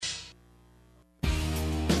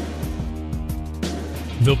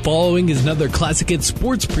The following is another Classic Hits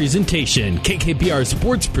Sports presentation. KKPR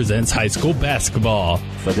Sports presents high school basketball.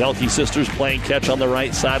 Fidelity sisters playing catch on the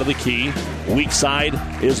right side of the key. Weak side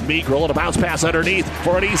is Meek rolling a bounce pass underneath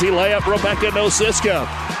for an easy layup. Rebecca Nosiska.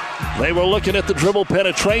 They were looking at the dribble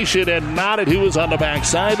penetration and not at who was on the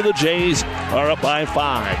backside of the Jays are up by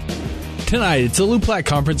 5. Tonight, it's a Lou Platte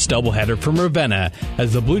Conference doubleheader from Ravenna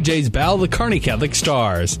as the Blue Jays battle the Kearney Catholic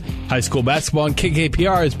Stars. High school basketball on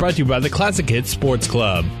KKPR is brought to you by the Classic Hits Sports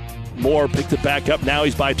Club. Moore picked it back up. Now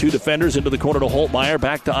he's by two defenders into the corner to Holtmeyer.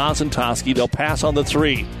 Back to Ozentoski. They'll pass on the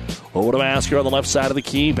three. Over to Masker on the left side of the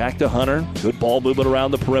key. Back to Hunter. Good ball movement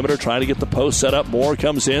around the perimeter. Trying to get the post set up. Moore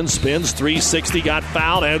comes in. Spins 360. Got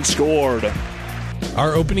fouled and scored.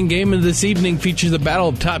 Our opening game of this evening features a battle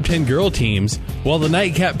of top 10 girl teams, while the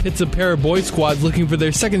Nightcap pits a pair of boys squads looking for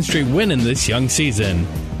their second straight win in this young season.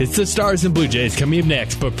 It's the Stars and Blue Jays coming up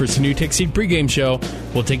next, but for some New Tech Seed pregame show,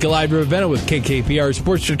 we'll take a live to Ravenna with KKPR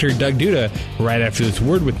Sports Director Doug Duda right after this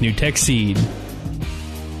word with New Tech Seed.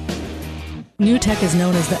 New Tech is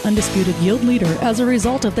known as the undisputed yield leader as a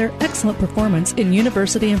result of their excellent performance in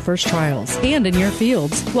university and first trials and in your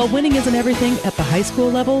fields. While winning isn't everything at the high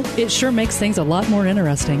school level, it sure makes things a lot more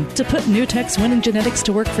interesting. To put New Tech's winning genetics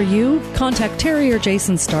to work for you, contact Terry or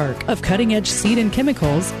Jason Stark of Cutting Edge Seed and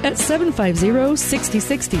Chemicals at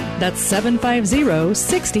 750-6060. That's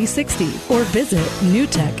 750-6060. Or visit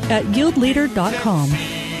newtech at yieldleader.com.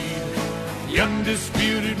 The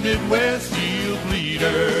undisputed Midwest yield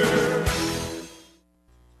leader.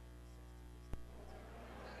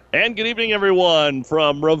 And good evening, everyone,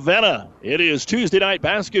 from Ravenna. It is Tuesday night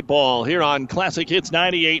basketball here on Classic Hits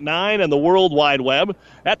 98.9 and the World Wide Web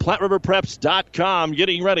at PlatteRiverPreps.com,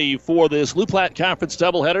 getting ready for this Lou Platte Conference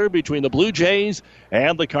doubleheader between the Blue Jays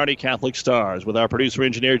and the Kearney Catholic Stars. With our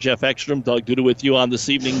producer-engineer Jeff Ekstrom, Doug Duda with you on this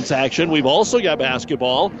evening's action. We've also got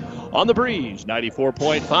basketball on the Breeze,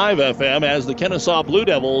 94.5 FM, as the Kennesaw Blue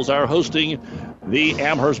Devils are hosting the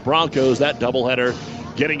Amherst Broncos. That doubleheader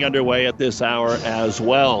getting underway at this hour as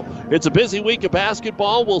well. It's a busy week of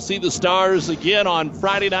basketball. We'll see the Stars again on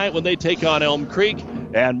Friday night when they take on Elm Creek,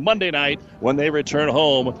 and Monday night when they return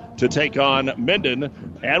home to take on Minden.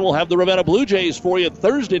 And we'll have the Ravenna Blue Jays for you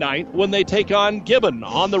Thursday night when they take on Gibbon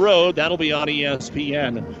on the road. That'll be on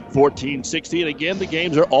ESPN 1460. And again, the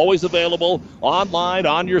games are always available online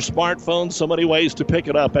on your smartphone. So many ways to pick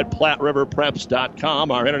it up at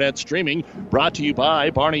PlatteRiverPreps.com. Our internet streaming brought to you by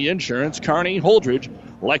Barney Insurance, Kearney, Holdridge,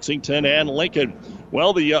 Lexington, and Lincoln.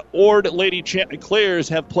 Well, the Ord Lady Chanticleers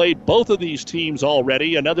have played both of these teams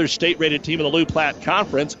already, another state-rated team in the Lou Platte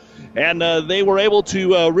Conference, and they were able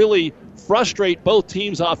to really frustrate both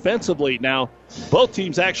teams offensively. Now, both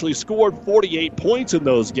teams actually scored 48 points in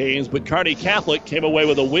those games, but Kearney Catholic came away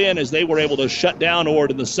with a win as they were able to shut down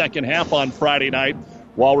Ord in the second half on Friday night,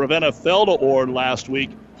 while Ravenna fell to Ord last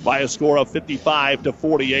week by a score of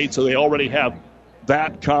 55-48, so they already have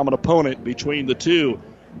that common opponent between the two.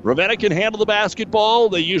 Ravenna can handle the basketball.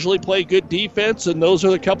 They usually play good defense, and those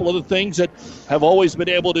are a couple of the things that have always been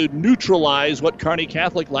able to neutralize what Kearney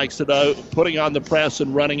Catholic likes to do, putting on the press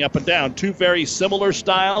and running up and down. Two very similar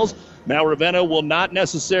styles. Now Ravenna will not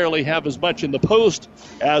necessarily have as much in the post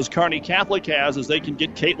as Kearney Catholic has, as they can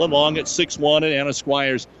get Caitlin Long at 6'1" and Anna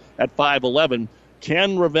Squires at 5'11".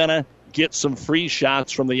 Can Ravenna get some free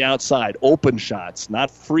shots from the outside, open shots,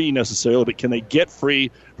 not free necessarily, but can they get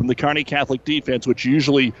free from the Kearney Catholic defense, which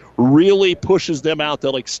usually really pushes them out?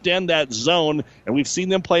 They'll extend that zone, and we've seen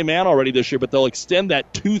them play man already this year, but they'll extend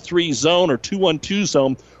that 2-3 zone or 2-1-2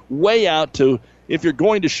 zone way out to, if you're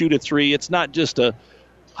going to shoot a three, it's not just a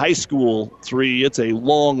high school three, it's a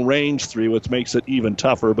long-range three, which makes it even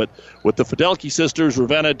tougher. But with the Fidelity sisters,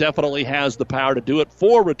 Ravenna definitely has the power to do it.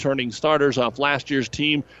 4 returning starters off last year's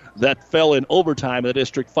team that fell in overtime in the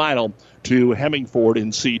district final to Hemmingford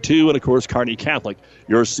in C2, and, of course, Kearney Catholic,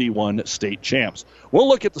 your C1 state champs. We'll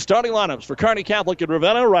look at the starting lineups for Kearney Catholic and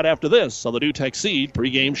Ravenna right after this on the New Tech Seed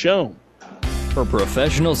pregame show. For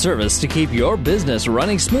professional service to keep your business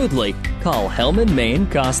running smoothly, call Hellman, Maine,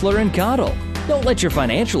 Kostler, and Cottle. Don't let your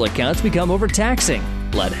financial accounts become overtaxing.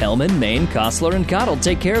 Let Hellman, Maine, Kostler, and Cottle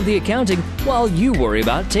take care of the accounting while you worry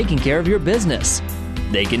about taking care of your business.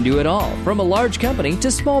 They can do it all, from a large company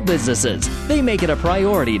to small businesses. They make it a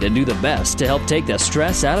priority to do the best to help take the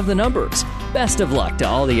stress out of the numbers. Best of luck to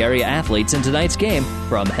all the area athletes in tonight's game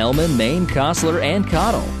from Hellman, Maine, Kostler, and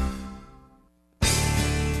Cottle.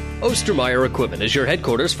 Ostermeyer Equipment is your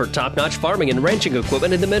headquarters for top-notch farming and ranching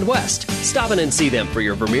equipment in the Midwest. Stop in and see them for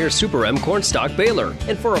your Vermeer Super M cornstalk baler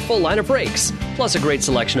and for a full line of rakes, plus a great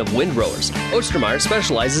selection of windrowers. Ostermeyer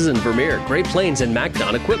specializes in Vermeer, Great Plains, and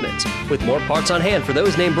MacDon equipment. With more parts on hand for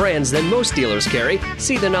those name brands than most dealers carry,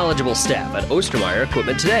 see the knowledgeable staff at Ostermeyer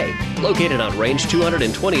Equipment today. Located on Range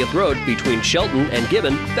 220th Road between Shelton and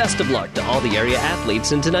Gibbon, best of luck to all the area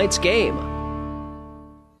athletes in tonight's game.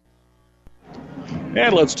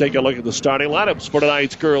 And let's take a look at the starting lineups for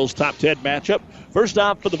tonight's girls' top 10 matchup. First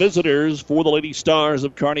off, for the visitors, for the Lady Stars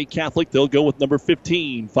of Kearney Catholic, they'll go with number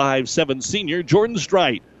 15, 5'7" senior Jordan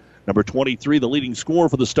Strite. Number 23, the leading scorer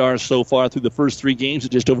for the Stars so far through the first three games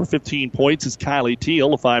at just over 15 points, is Kylie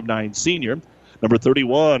Teal, a 5'9" senior. Number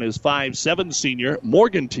 31 is 5'7" senior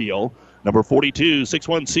Morgan Teal. Number 42,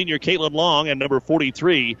 6'1" senior Caitlin Long, and number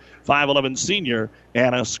 43, 5'11" senior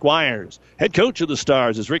Anna Squires. Head coach of the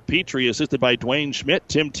Stars is Rick Petrie, assisted by Dwayne Schmidt,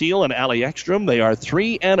 Tim Teal, and Allie Ekstrom. They are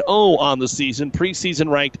 3-0 on the season,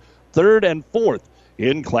 preseason ranked 3rd and 4th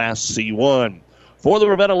in Class C1. For the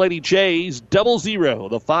Ravenna Lady Jays, 0-0,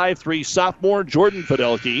 the 5'3" sophomore Jordan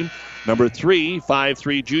Fidelke. Number 3,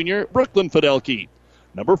 5'3" junior Brooklyn Fidelke.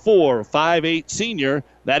 Number 4, 5'8" senior,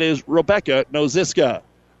 that is Rebecca Noziska.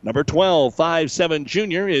 Number 12, 5'7"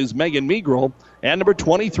 junior is Megan Meagrel. And number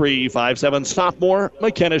 23, 5'7" sophomore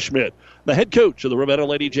McKenna Schmidt. The head coach of the Ravenna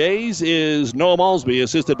Lady Jays is Noah Malsby,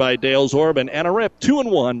 assisted by Dale Zorb and Anna Ripp,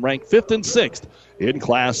 2-1, ranked 5th and 6th in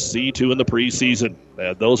Class C2 in the preseason.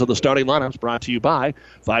 And those are the starting lineups brought to you by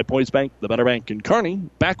 5 Points Bank, the Better Bank in Kearney.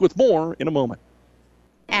 Back with more in a moment.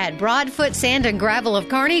 At Broadfoot Sand and Gravel of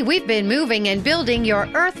Kearney, we've been moving and building your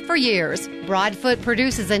earth for years. Broadfoot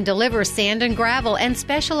produces and delivers sand and gravel and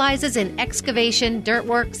specializes in excavation, dirt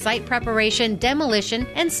work, site preparation, demolition,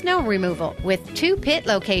 and snow removal, with 2 pit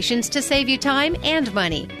locations to save you time and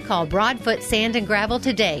money. Call Broadfoot Sand and Gravel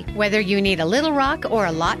today. Whether you need a little rock or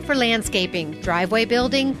a lot for landscaping, driveway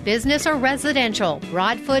building, business, or residential,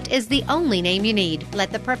 Broadfoot is the only name you need.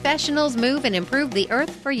 Let the professionals move and improve the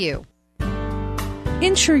earth for you.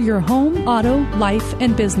 Insure your home, auto, life,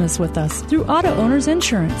 and business with us through Auto Owners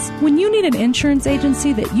Insurance. When you need an insurance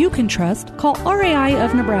agency that you can trust, call RAI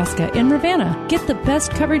of Nebraska in Ravenna. Get the best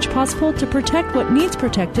coverage possible to protect what needs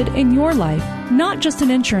protected in your life. Not just an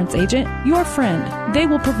insurance agent, your friend. They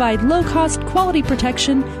will provide low-cost, quality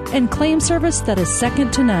protection and claim service that is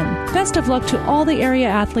second to none. Best of luck to all the area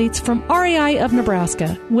athletes from RAI of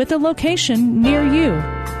Nebraska, with a location near you.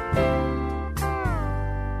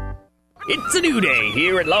 It's a new day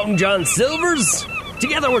here at Long John Silver's.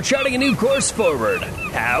 Together we're charting a new course forward.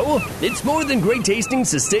 How? It's more than great tasting,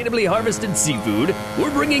 sustainably harvested seafood.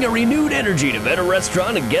 We're bringing a renewed energy to better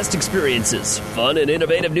restaurant and guest experiences, fun and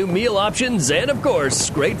innovative new meal options, and of course,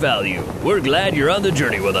 great value. We're glad you're on the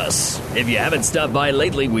journey with us. If you haven't stopped by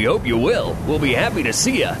lately, we hope you will. We'll be happy to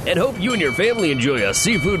see you and hope you and your family enjoy a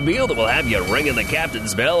seafood meal that will have you ringing the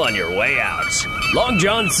captain's bell on your way out. Long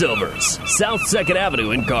John Silver's, South 2nd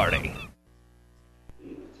Avenue in Kearney.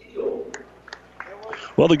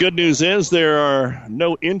 Well, the good news is there are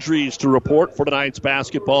no injuries to report for tonight's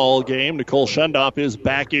basketball game. Nicole Shundoff is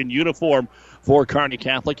back in uniform for Kearney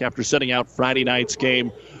Catholic after setting out Friday night's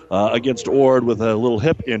game against Ord with a little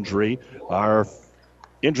hip injury. Our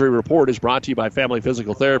injury report is brought to you by Family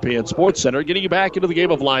Physical Therapy and Sports Center, getting you back into the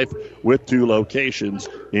game of life with 2 locations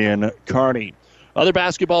in Kearney. Other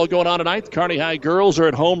basketball going on tonight. The Kearney High girls are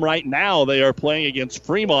at home right now. They are playing against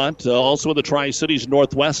Fremont. Also in the Tri-Cities,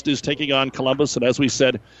 Northwest is taking on Columbus. And as we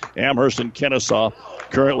said, Amherst and Kennesaw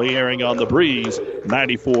currently airing on the breeze,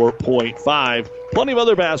 94.5. Plenty of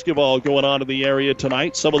other basketball going on in the area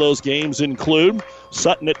tonight. Some of those games include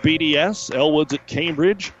Sutton at BDS, Elwoods at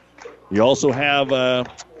Cambridge. You also have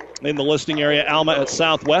in the listing area Alma at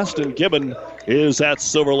Southwest, and Gibbon is at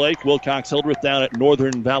Silver Lake. Wilcox Hildreth down at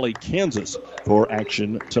Northern Valley, Kansas for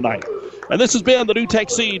action tonight. And this has been the New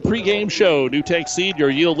Tech Seed pregame show. New Tech Seed,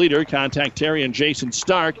 your yield leader. Contact Terry and Jason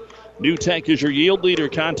Stark. New Tech is your yield leader.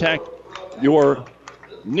 Contact your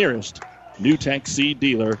nearest New Tech Seed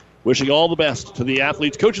dealer. Wishing all the best to the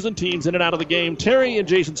athletes, coaches, and teams in and out of the game. Terry and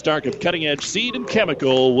Jason Stark of Cutting Edge Seed and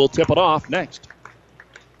Chemical will tip it off next.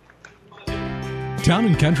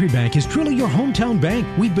 Town & Country Bank is truly your hometown bank.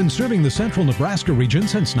 We've been serving the central Nebraska region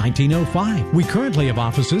since 1905. We currently have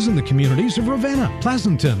offices in the communities of Ravenna,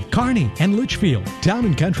 Pleasanton, Kearney, and Litchfield.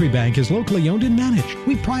 Town & Country Bank is locally owned and managed.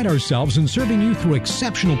 We pride ourselves in serving you through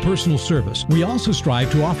exceptional personal service. We also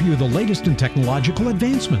strive to offer you the latest in technological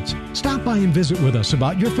advancements. Stop by and visit with us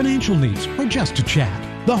about your financial needs or just to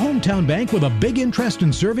chat. The hometown bank with a big interest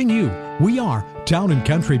in serving you. We are Town &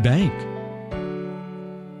 Country Bank.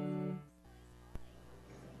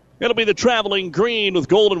 It'll be the traveling green with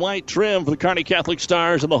gold and white trim for the Kearney Catholic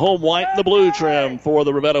Stars and the home white and the blue trim for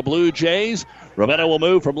the Ravenna Blue Jays. Ravenna will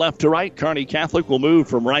move from left to right. Kearney Catholic will move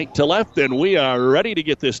from right to left. And we are ready to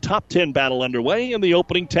get this top 10 battle underway. And the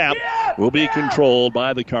opening tap will be controlled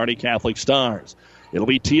by the Kearney Catholic Stars. It'll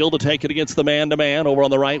be Teal to take it against the man-to-man over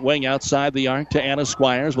on the right wing outside the arc to Anna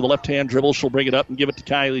Squires. With a left-hand dribble, she'll bring it up and give it to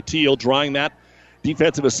Kylie Teal, drawing that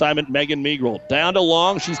defensive assignment, Megan Meagrel. Down to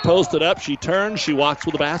long. She's posted up. She turns. She walks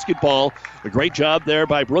with the basketball. A great job there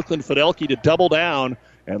by Brooklyn Fidelki to double down.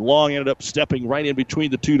 And Long ended up stepping right in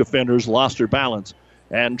between the two defenders, lost her balance,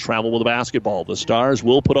 and traveled with the basketball. The Stars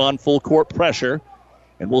will put on full court pressure.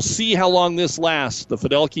 And we'll see how long this lasts. The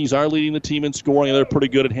Fidelkis are leading the team in scoring, and they're pretty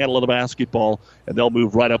good at handling the basketball. And they'll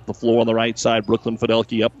move right up the floor on the right side. Brooklyn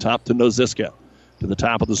Fidelki up top to Noziska. To the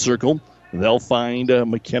top of the circle, they'll find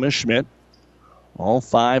McKenna Schmidt. All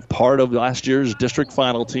five part of last year's district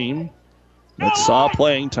final team. That saw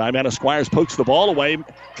playing time. Anna Squires pokes the ball away,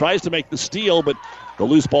 tries to make the steal, but the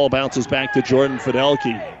loose ball bounces back to Jordan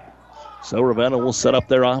Fidelki. So Ravenna will set up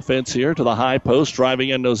their offense here to the high post. Driving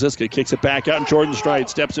in, Noziska kicks it back out, and Jordan Stride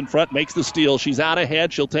steps in front, makes the steal. She's out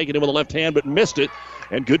ahead. She'll take it in with the left hand, but missed it.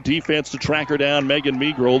 And good defense to track her down. Megan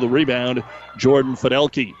Meagrel, the rebound, Jordan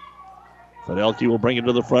Fidelki. Fidelki will bring it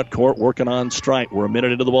to the front court, working on Strite. We're a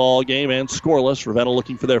minute into the ball game and scoreless. Ravenna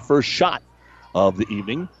looking for their first shot of the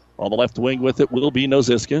evening. On the left wing with it will be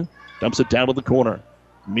Noziska. Dumps it down to the corner.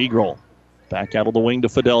 Meagrel back out of the wing to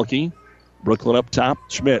Fidelki. Brooklyn up top.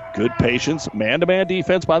 Schmidt, good patience. Man-to-man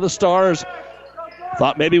defense by the Stars.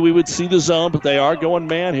 Thought maybe we would see the zone, but they are going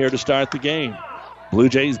man here to start the game. Blue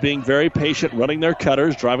Jays being very patient, running their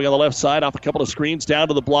cutters, driving on the left side off a couple of screens down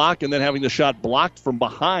to the block, and then having the shot blocked from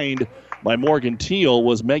behind by Morgan Teal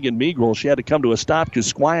was Megan Meagrel. She had to come to a stop because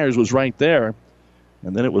Squires was right there,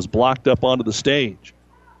 and then it was blocked up onto the stage.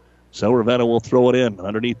 So Ravenna will throw it in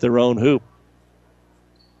underneath their own hoop.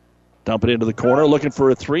 Dump it into the corner, looking for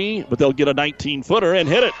a three, but they'll get a 19-footer and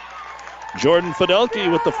hit it. Jordan Fidelki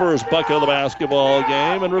with the first bucket of the basketball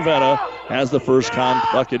game, and Ravenna has the first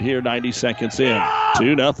bucket here 90 seconds in.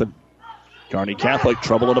 2-0. Kearney Catholic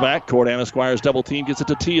trouble in the backcourt. Anna Squires double team, gets it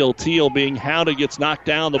to Teal. Teal being hounded, gets knocked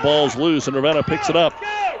down. The ball's loose, and Ravenna picks it up.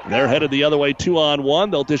 They're headed the other way,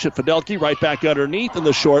 2-on-1. They'll dish it Fidelki right back underneath, and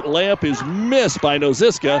the short layup is missed by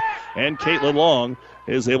Noziska, and Caitlin Long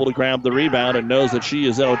is able to grab the rebound and knows that she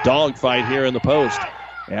is in a dogfight here in the post.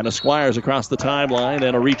 Anna Squires across the timeline,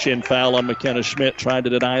 and a reach-in foul on McKenna Schmidt, trying to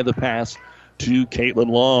deny the pass to Caitlin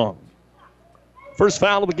Long. First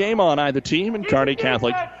foul of the game on either team, and Kearney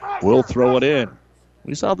Catholic will throw it in.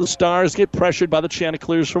 We saw the Stars get pressured by the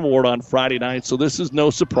Chanticleers from Ward on Friday night, so this is no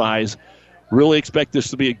surprise. Really expect this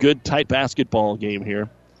to be a good, tight basketball game here.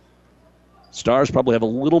 Stars probably have a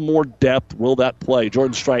little more depth. Will that play?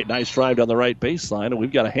 Jordan Strite, nice drive down the right baseline, and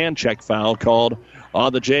we've got a hand check foul called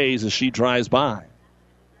on the Jays as she drives by.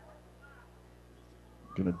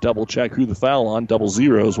 Going to double check who the foul on.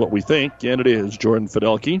 00 is what we think, and it is Jordan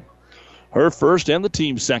Fidelki. Her first and the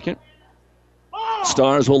team's second.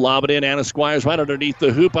 Stars will lob it in. Anna Squires right underneath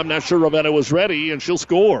the hoop. I'm not sure Ravenna was ready, and she'll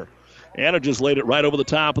score. Anna just laid it right over the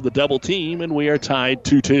top of the double team, and we are tied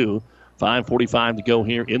 2-2. 5:45 to go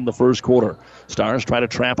here in the first quarter. Stars try to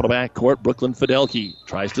trap on the backcourt. Brooklyn Fidelki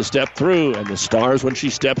tries to step through, and the Stars, when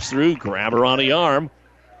she steps through, grab her on the arm.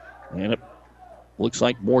 And it looks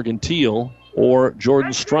like Morgan Teal or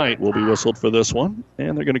Jordan Strite will be whistled for this one,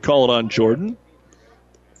 and they're going to call it on Jordan.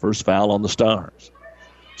 First foul on the Stars.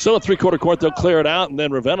 So at three-quarter court, they'll clear it out, and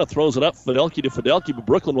then Ravenna throws it up, Fidelki to Fidelki, but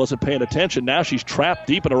Brooklyn wasn't paying attention. Now she's trapped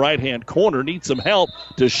deep in the right-hand corner, needs some help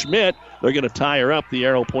to Schmidt. They're going to tie her up. The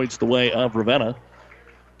arrow points the way of Ravenna.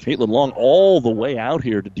 Caitlin Long all the way out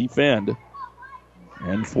here to defend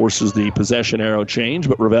and forces the possession arrow change,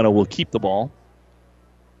 but Ravenna will keep the ball.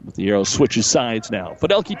 But the arrow switches sides now.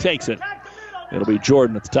 Fidelki takes it. It'll be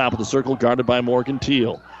Jordan at the top of the circle, guarded by Morgan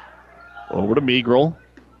Teal. Over to Meagrel.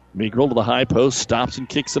 Meagrel to the high post, stops and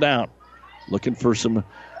kicks it out. Looking for some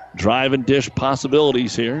drive and dish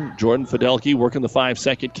possibilities here. Jordan Fidelki working the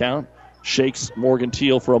 5-second count. Shakes Morgan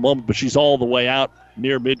Teal for a moment, but she's all the way out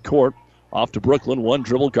near midcourt. Off to Brooklyn. One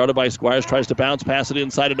dribble, guarded by Squires. Tries to bounce, pass it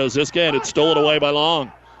inside to Noziska, and it's stolen away by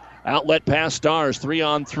Long. Outlet pass, Stars,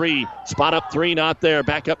 3-on-3. Spot up three, not there.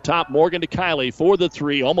 Back up top, Morgan to Kylie for the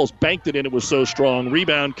three. Almost banked it in, it was so strong.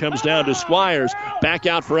 Rebound comes down to Squires. Back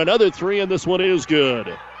out for another three, and this one is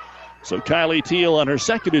good. So Kylie Teal on her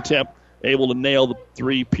second attempt, able to nail the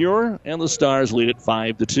three pure, and the Stars lead it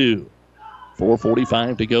 5-2.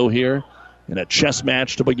 4:45 to go here in a chess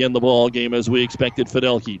match to begin the ball game as we expected.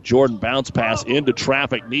 Fidelki. Jordan bounce pass into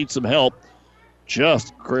traffic, needs some help.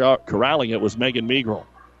 Just corralling it was Megan Meagrel.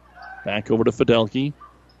 Back over to Fidelki.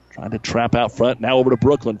 Trying to trap out front. Now over to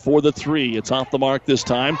Brooklyn for the three. It's off the mark this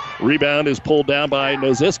time. Rebound is pulled down by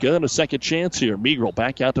Noziska, and a second chance here. Meagrel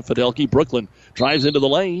back out to Fidelki. Brooklyn drives into the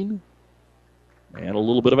lane. And a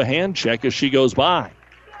little bit of a hand check as she goes by.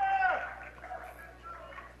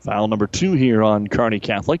 Foul number 2 here on Kearney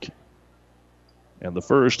Catholic. And the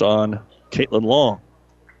first on Caitlin Long.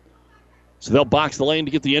 So they'll box the lane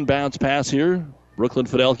to get the inbounds pass here. Brooklyn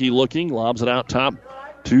Fidelki looking. Lobs it out top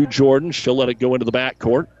to Jordan. She'll let it go into the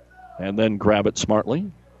backcourt and then grab it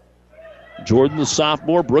smartly. Jordan, the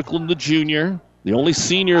sophomore. Brooklyn, the junior. The only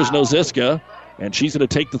senior is Noziska. And she's going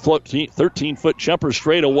to take the 13-foot jumper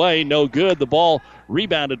straight away. No good. The ball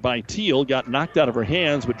rebounded by Teal. Got knocked out of her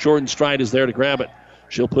hands, but Jordan Stride is there to grab it.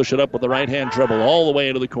 She'll push it up with the right-hand dribble all the way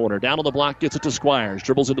into the corner. Down on the block, gets it to Squires.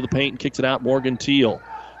 Dribbles into the paint and kicks it out. Morgan Teal.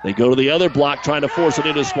 They go to the other block trying to force it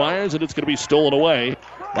into Squires, and it's going to be stolen away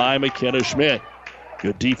by McKenna Schmidt.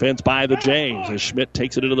 Good defense by the Jays as Schmidt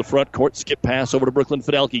takes it into the front court. Skip pass over to Brooklyn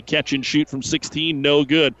Fidelki. Catch and shoot from 16. No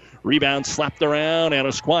good. Rebound slapped around.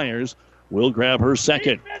 Anna Squires will grab her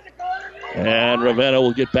second. And Ravenna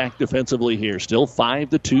will get back defensively here. Still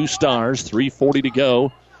 5-2 Stars. 3:40 to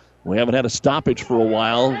go. We haven't had a stoppage for a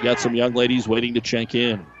while. We've got some young ladies waiting to check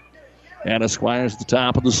in. Anna Squires at the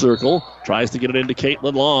top of the circle. Tries to get it into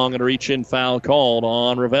Caitlin Long, and a reach-in foul called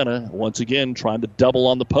on Ravenna. Once again, trying to double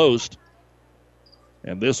on the post.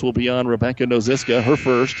 And this will be on Rebecca Noziska, her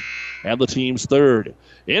first, and the team's third.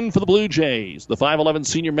 In for the Blue Jays, the 5'11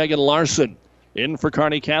 senior Megan Larson. In for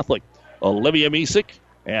Kearney Catholic, Olivia Misek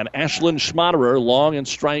and Ashlyn Schmaderer. Long and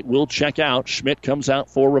Strite will check out. Schmidt comes out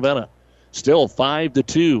for Ravenna. Still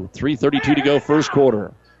 5-2, 3:32 to go first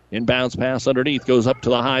quarter. Inbounds pass underneath, goes up to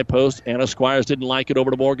the high post. Anna Squires didn't like it,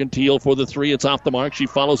 over to Morgan Teal for the three. It's off the mark. She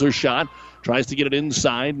follows her shot, tries to get it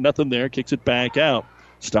inside. Nothing there, kicks it back out.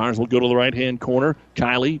 Stars will go to the right-hand corner.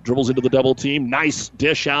 Kylie dribbles into the double team. Nice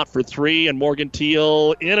dish out for three, and Morgan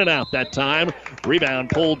Teal in and out that time. Rebound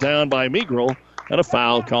pulled down by Meagrel, and a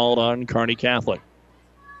foul called on Kearney Catholic.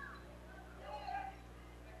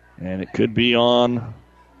 And it could be on,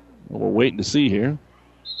 well, we're waiting to see here.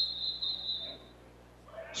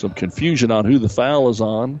 Some confusion on who the foul is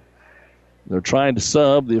on. They're trying to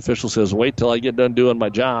sub. The official says, wait till I get done doing my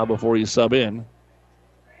job before you sub in.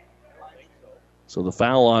 So the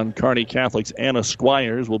foul on Kearney Catholic's Anna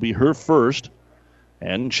Squires will be her first.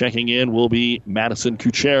 And checking in will be Madison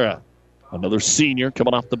Kuchera, another senior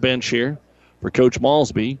coming off the bench here for Coach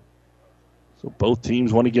Malsby. So both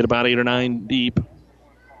teams want to get about 8 or 9 deep.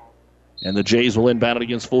 And the Jays will inbound it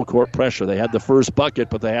against full court pressure. They had the first bucket,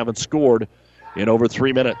 but they haven't scored in over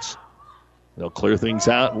 3 minutes. They'll clear things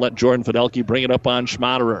out and let Jordan Fidelki bring it up on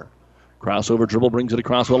Schmaderer. Crossover dribble brings it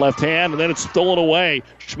across with the left hand, and then it's stolen away.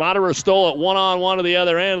 Schmaderer stole it one-on-one to the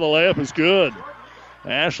other end. The layup is good.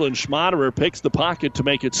 Ashlyn Schmaderer picks the pocket to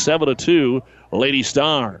make it 7-2, Lady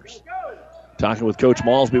Stars. Talking with Coach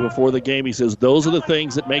Malsby before the game, he says those are the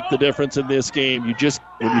things that make the difference in this game. When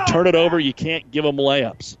you turn it over, you can't give them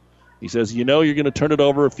layups. He says, you know you're going to turn it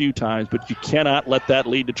over a few times, but you cannot let that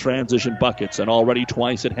lead to transition buckets, and already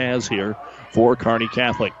twice it has here for Kearney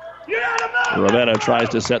Catholic. Ravenna tries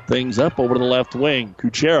to set things up over to the left wing.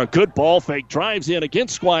 Kuchera, good ball fake, drives in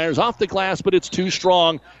against Squires, off the glass, but it's too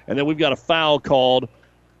strong, and then we've got a foul called,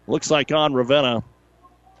 looks like on Ravenna,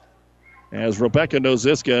 as Rebecca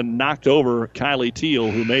Noziska knocked over Kylie Teal,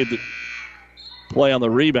 who made the play on the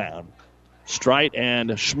rebound. Strite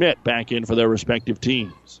and Schmidt back in for their respective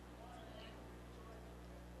teams.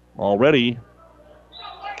 Already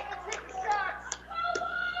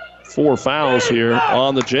 4 fouls here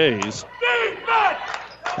on the Jays.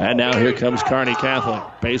 And now here comes Kearney Catholic.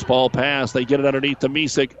 Baseball pass. They get it underneath to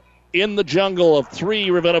Misek. In the jungle of 3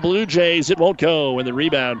 Ravenna Blue Jays. It won't go. And the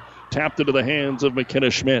rebound tapped into the hands of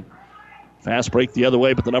McKenna Schmidt. Fast break the other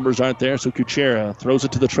way, but the numbers aren't there. So Kuchera throws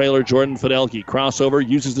it to the trailer, Jordan Fidelki. Crossover,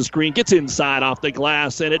 uses the screen, gets inside off the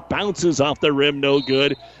glass, and it bounces off the rim, no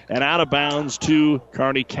good. And out of bounds to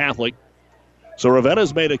Kearney Catholic. So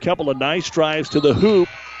Ravenna's made a couple of nice drives to the hoop,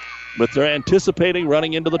 but they're anticipating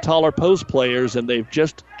running into the taller post players, and they've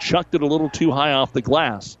just chucked it a little too high off the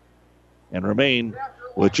glass and remain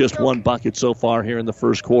with just 1 bucket so far here in the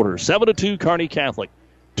first quarter. 7-2 Kearney Catholic.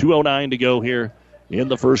 2:09 to go here in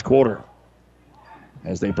the first quarter.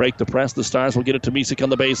 As they break the press, the Stars will get it to Misek on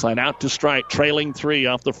the baseline. Out to Strite, trailing 3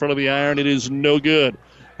 off the front of the iron. It is no good.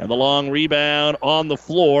 And the long rebound on the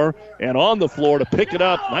floor. And on the floor to pick it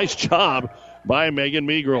up. Nice job by Megan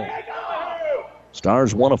Meagrel.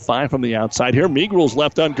 Stars 1 of 5 from the outside here. Meagrel's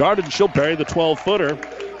left unguarded, and she'll bury the 12-footer.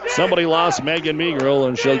 Somebody lost Megan Meagrel,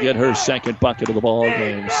 and she'll get her second bucket of the ball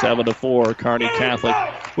game. 7-4, Kearney Catholic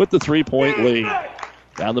with the 3-point lead.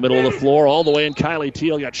 Down the middle of the floor, all the way in. Kylie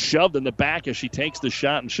Teal got shoved in the back as she takes the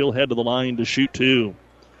shot, and she'll head to the line to shoot two.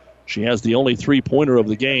 She has the only three-pointer of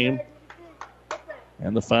the game.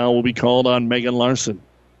 And the foul will be called on Megan Larson.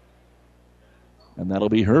 And that'll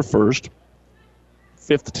be her first.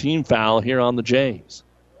 Fifth team foul here on the Jays.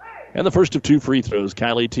 And the first of two free throws.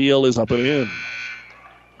 Kylie Teal is up and in.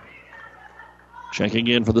 Checking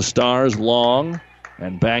in for the Stars, Long.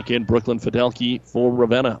 And back in Brooklyn Fidelki for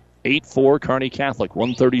Ravenna. 8-4 Kearney Catholic.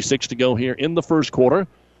 1:36 to go here in the first quarter.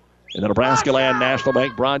 In the Nebraska Land National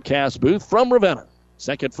Bank broadcast booth from Ravenna.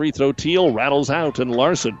 Second free throw, Teal rattles out, and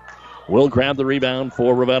Larson will grab the rebound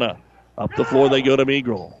for Ravenna. Up the floor they go to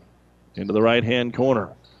Meagrel. Into the right-hand corner.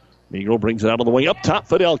 Meagrel brings it out of the wing. Up top,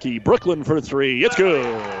 Fidelki. Brooklyn for three. It's good.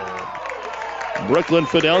 Brooklyn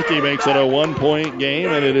Fidelki makes it a 1-point game,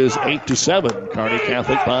 and it is 8-7. Kearney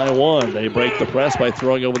Catholic by 1. They break the press by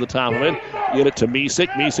throwing over the top of it. Get it to Misek.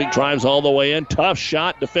 Misek drives all the way in. Tough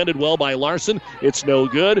shot. Defended well by Larson. It's no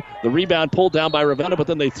good. The rebound pulled down by Ravenna, but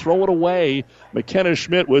then they throw it away. McKenna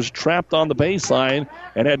Schmidt was trapped on the baseline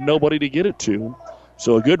and had nobody to get it to.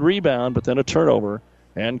 So a good rebound, but then a turnover.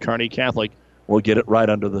 And Kearney Catholic will get it right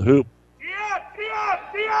under the hoop.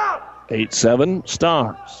 8-7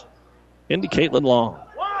 Stars. Into Caitlin Long.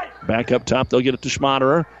 Back up top, they'll get it to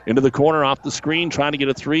Schmaderer. Into the corner, off the screen, trying to get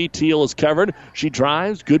a three. Teal is covered. She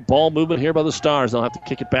drives. Good ball movement here by the Stars. They'll have to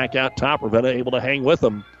kick it back out top. Ravenna able to hang with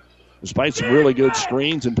them, despite some really good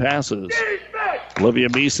screens and passes. Olivia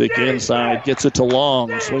Misek inside, gets it to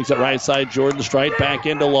Long. Swings it right side, Jordan Strite back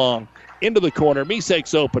into Long. Into the corner,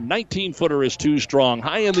 Misek's open. 19-footer is too strong.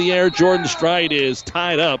 High in the air, Jordan Strite is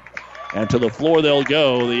tied up. And to the floor they'll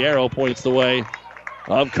go. The arrow points the way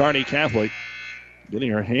of Kearney Catholic.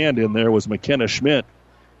 Getting her hand in there was McKenna Schmidt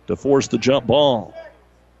to force the jump ball.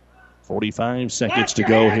 45 seconds to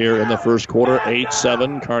go here in the first quarter.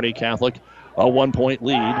 8-7, Kearney Catholic, a 1-point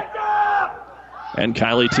lead. And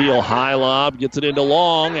Kylie Teal, high lob, gets it into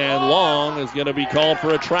Long, and Long is going to be called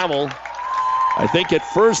for a travel. I think at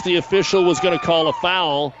first the official was going to call a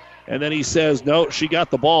foul, and then he says, no, she got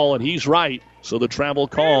the ball, and he's right. So the travel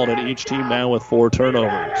called, and each team now with 4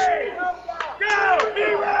 turnovers.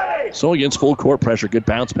 So against full court pressure, good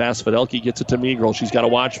bounce pass. Fidelki gets it to Meagrel. She's got to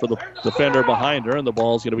watch for the defender behind her, and the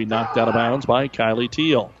ball's going to be knocked out of bounds by Kylie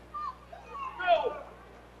Teal.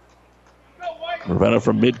 Ravenna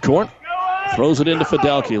from midcourt throws it into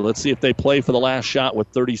Fidelki. Let's see if they play for the last shot with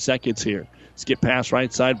 30 seconds here. Skip pass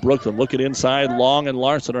right side, Brooklyn. Looking inside, Long and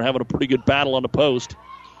Larson are having a pretty good battle on the post.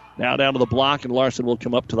 Now down to the block, and Larson will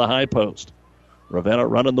come up to the high post. Ravenna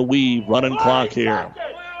running the weave, running clock here.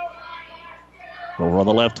 Over on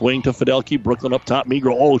the left wing to Fidelki. Brooklyn up top.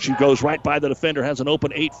 Meagrel. Oh, she goes right by the defender. Has an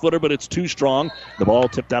open 8-footer, but it's too strong. The ball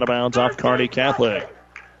tipped out of bounds off Kearney Catholic.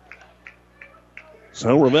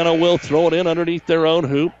 So Ravenna will throw it in underneath their own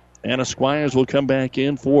hoop. Anna Squires will come back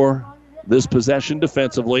in for this possession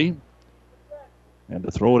defensively. And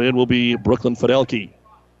to throw it in will be Brooklyn Fidelki.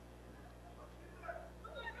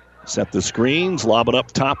 Set the screens, lob it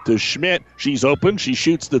up top to Schmidt. She's open. She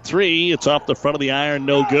shoots the three. It's off the front of the iron,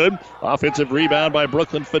 no good. Offensive rebound by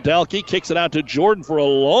Brooklyn Fidelki. Kicks it out to Jordan for a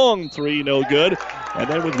long three, no good. And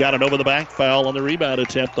then we've got an over-the-back foul on the rebound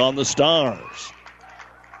attempt on the Stars.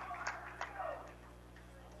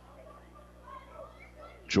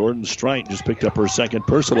 Jordan Strite just picked up her second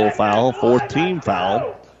personal foul, 4th team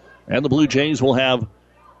foul. And the Blue Jays will have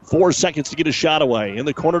 4 seconds to get a shot away. In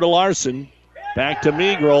the corner to Larson. Back to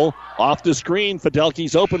Meagrel. Off the screen.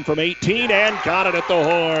 Fidelki's open from 18 and got it at the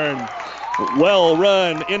horn. Well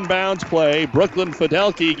run inbounds play. Brooklyn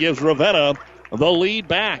Fidelki gives Ravenna the lead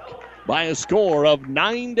back by a score of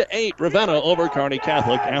 9-8. Ravenna over Kearney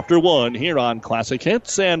Catholic after 1 here on Classic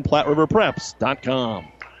Hits and PlatteRiverPreps.com.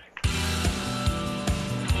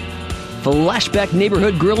 Flashback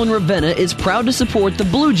Neighborhood Grill in Ravenna is proud to support the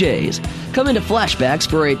Blue Jays. Come into Flashbacks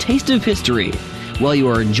for a taste of history. While you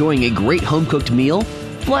are enjoying a great home-cooked meal,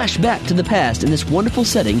 flash back to the past in this wonderful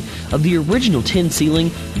setting of the original tin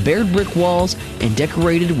ceiling, bared brick walls, and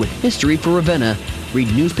decorated with history for Ravenna.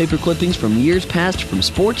 Read newspaper clippings from years past, from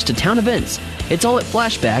sports to town events. It's all at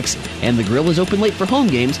Flashbacks, and the grill is open late for home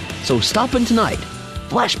games, so stop in tonight.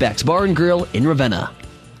 Flashbacks Bar and Grill in Ravenna.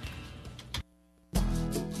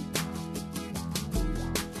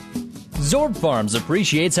 Zorb Farms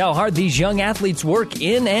appreciates how hard these young athletes work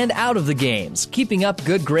in and out of the games. Keeping up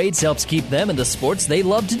good grades helps keep them in the sports they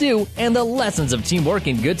love to do, and the lessons of teamwork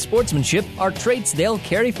and good sportsmanship are traits they'll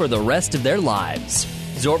carry for the rest of their lives.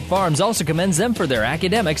 Zorb Farms also commends them for their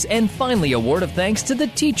academics, and finally a word of thanks to the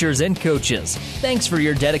teachers and coaches. Thanks for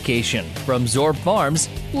your dedication. From Zorb Farms,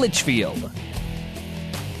 Litchfield.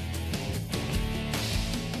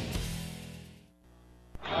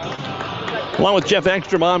 Along with Jeff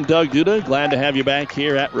Ekstrom, I'm Doug Duda. Glad to have you back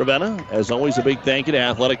here at Ravenna. As always, a big thank you to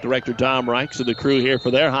Athletic Director Tom Reichs and the crew here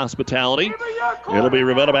for their hospitality. It'll be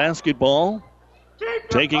Ravenna basketball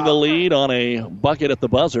taking the lead on a bucket at the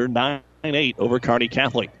buzzer, 9-8 over Kearney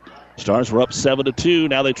Catholic. Stars were up 7-2.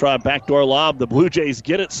 Now they try a backdoor lob. The Blue Jays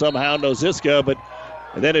get it somehow, Noziska, but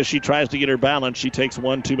then as she tries to get her balance, she takes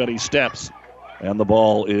one too many steps, and the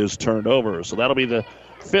ball is turned over. So that'll be the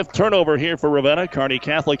fifth turnover here for Ravenna. Kearney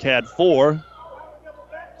Catholic had 4.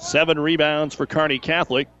 7 rebounds for Kearney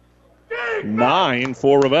Catholic. 9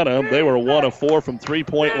 for Ravenna. They were 1 of 4 from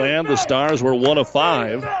three-point land. The Stars were 1 of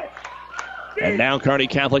 5. And now Kearney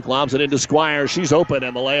Catholic lobs it into Squires. She's open,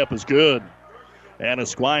 and the layup is good. Anna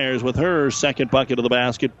Squires with her second bucket of the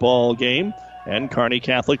basketball game. And Kearney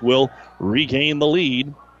Catholic will regain the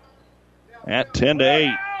lead at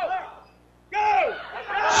 10-8.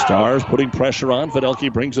 Stars putting pressure on.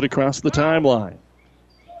 Fidelki brings it across the timeline.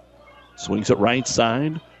 Swings it right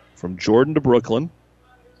side from Jordan to Brooklyn.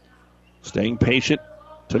 Staying patient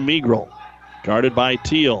to Megrel. Guarded by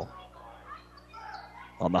Teal.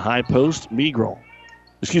 On the high post,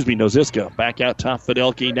 Noziska. Back out top,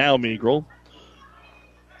 Fidelki. Now Megrel.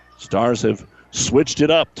 Stars have switched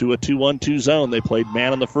it up to a 2-1-2 zone. They played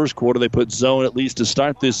man in the first quarter. They put zone at least to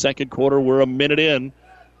start this second quarter. We're a minute in.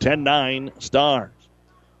 10-9 Stars.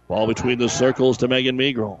 Ball between the circles to Megan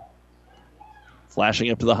Megrel.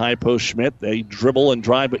 Flashing up to the high post, Schmidt. They dribble and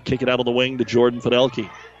drive, but kick it out of the wing to Jordan Fidelki.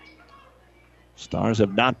 Stars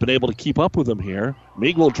have not been able to keep up with them here.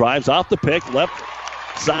 Megrel drives off the pick, left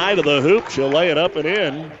side of the hoop. She'll lay it up and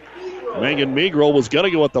in. Megan Megrel was going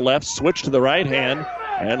to go with the left, switched to the right hand,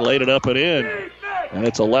 and laid it up and in. And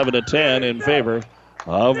it's 11-10 in favor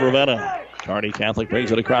of Ravenna. Kearney Catholic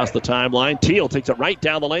brings it across the timeline. Teal takes it right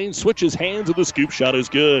down the lane, switches hands, and the scoop shot is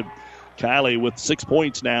good. Kylie with 6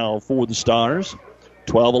 points now for the Stars.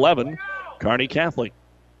 12-11, Kearney Catholic.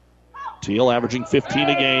 Teal averaging 15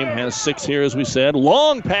 a game, has 6 here as we said.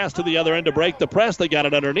 Long pass to the other end to break the press. They got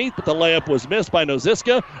it underneath, but the layup was missed by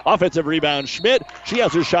Noziska. Offensive rebound, Schmidt. She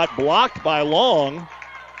has her shot blocked by Long.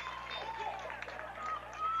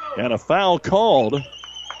 And a foul called.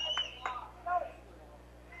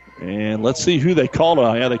 And let's see who they called it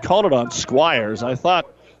on. Yeah, they called it on Squires. I thought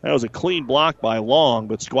that was a clean block by Long,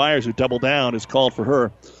 but Squires, who doubled down, is called for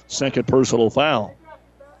her second personal foul.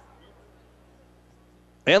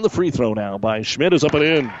 And the free throw now by Schmidt is up and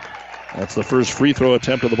in. That's the first free throw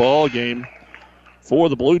attempt of the ball game for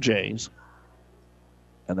the Blue Jays.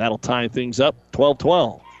 And that'll tie things up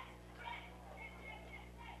 12-12.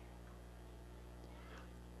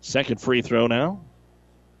 Second free throw now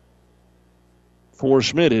for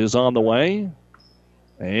Schmidt is on the way.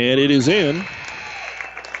 And it is in.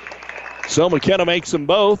 So McKenna makes them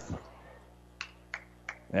both.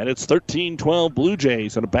 And it's 13-12 Blue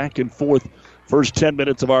Jays and a back and forth first 10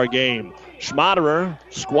 minutes of our game. Schmaderer,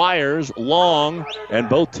 Squires, Long, and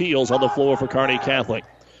both Teals on the floor for Kearney Catholic.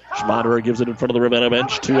 Schmaderer gives it in front of the Ravenna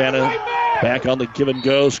bench to Anna. Back on the give and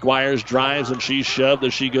go. Squires drives and she's shoved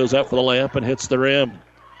as she goes up for the layup and hits the rim.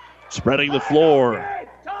 Spreading the floor.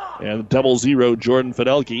 And 0-0 Jordan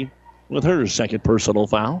Fidelki with her second personal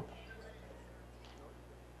foul.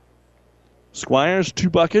 Squires, 2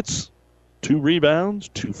 buckets, 2 rebounds,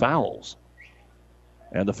 2 fouls.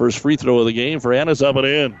 And the first free throw of the game for Anna's up and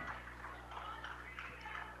in.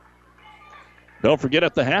 Don't forget,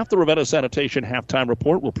 at the half, the Ravenna Sanitation halftime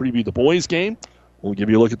report will preview the boys' game. We'll give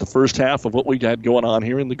you a look at the first half of what we got going on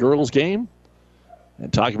here in the girls' game.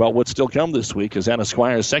 And talk about what's still come this week, as Anna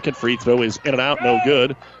Squires' second free throw is in and out, no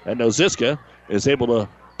good. And Noziska is able to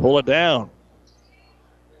pull it down.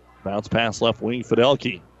 Bounce pass left wing,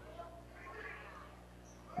 Fidelki.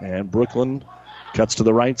 And Brooklyn cuts to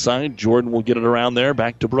the right side. Jordan will get it around there.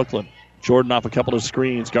 Back to Brooklyn. Jordan off a couple of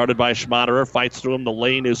screens. Guarded by Schmaderer. Fights through him. The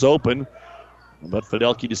lane is open. But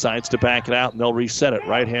Fidelki decides to back it out, and they'll reset it.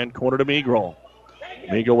 Right-hand corner to Megrel.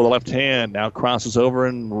 Megrel with a left hand. Now crosses over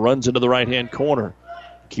and runs into the right-hand corner.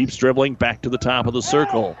 Keeps dribbling back to the top of the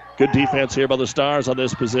circle. Good defense here by the Stars on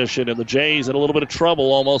this position. And the Jays in a little bit of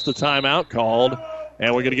trouble. Almost a timeout called.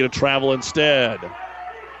 And we're going to get a travel instead.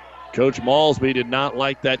 Coach Malsby did not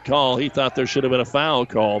like that call. He thought there should have been a foul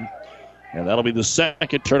called. And that'll be the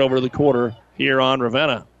second turnover of the quarter here on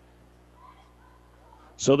Ravenna.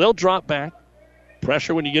 So they'll drop back.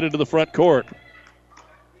 Pressure when you get into the front court.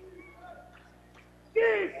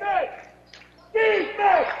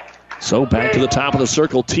 So back to the top of the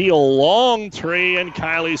circle. Teal, long three, and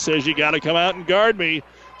Kylie says, you got to come out and guard me.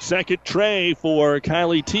 Second tray for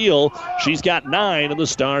Kylie Teal. She's got 9, and the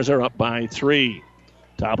Stars are up by 3.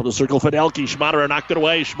 Top of the circle, Fidelki. Schmaderer knocked it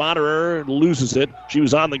away. Schmaderer loses it. She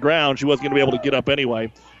was on the ground. She wasn't going to be able to get up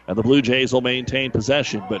anyway. and the Blue Jays will maintain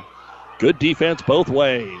possession. But good defense both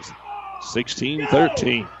ways.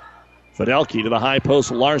 16-13. Fidelki to the high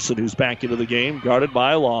post. Larson, who's back into the game, guarded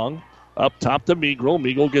by Long. Up top to Meagle.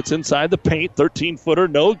 Meagle gets inside the paint. 13-footer,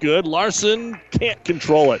 no good. Larson can't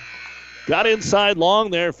control it. Got inside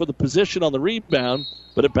Long there for the position on the rebound,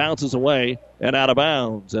 but it bounces away and out of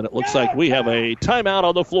bounds. And it looks like we have a timeout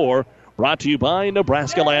on the floor, brought to you by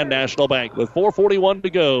Nebraska Land National Bank. With 4:41 to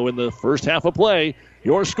go in the first half of play,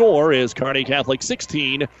 your score is Kearney Catholic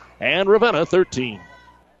 16 and Ravenna 13.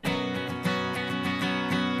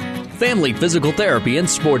 Family Physical Therapy and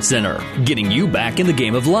Sports Center, getting you back in the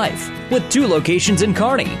game of life. With 2 locations in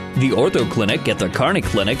Kearney, the Ortho Clinic at the Kearney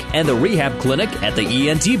Clinic and the Rehab Clinic at the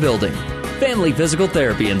ENT Building. Family Physical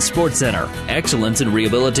Therapy and Sports Center, excellence in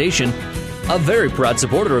rehabilitation. A very proud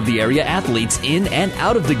supporter of the area athletes in and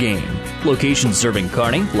out of the game. Locations serving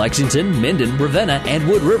Kearney, Lexington, Minden, Ravenna, and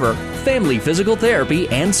Wood River. Family Physical Therapy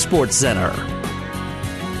and Sports Center.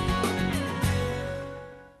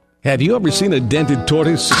 Have you ever seen a dented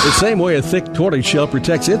tortoise? The same way a thick tortoise shell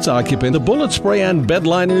protects its occupant, the bullet spray on bed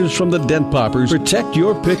liners from the Dent Poppers protect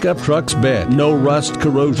your pickup truck's bed. No rust,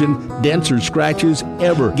 corrosion, dents, or scratches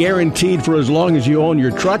ever. Guaranteed for as long as you own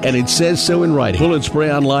your truck, and it says so in writing. Bullet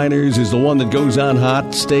spray on liners is the one that goes on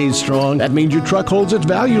hot, stays strong. That means your truck holds its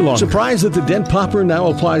value longer. Surprised that the Dent Popper now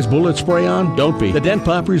applies bullet spray on? Don't be. The Dent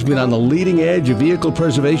Popper's been on the leading edge of vehicle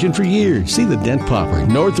preservation for years. See the Dent Popper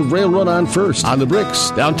north of Railroad on First, on the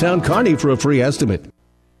Bricks, downtown Kearney for a free estimate.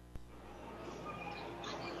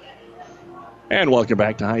 And welcome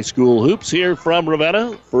back to High School Hoops here from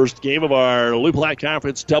Ravenna. First game of our Loup Platte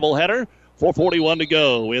Conference doubleheader. 4:41 to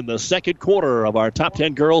go in the second quarter of our top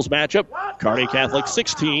 10 girls matchup. Kearney Catholic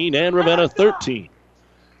 16 and Ravenna 13.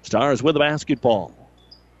 Stars with the basketball.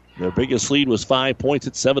 Their biggest lead was 5 points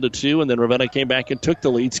at 7-2, and then Ravenna came back and took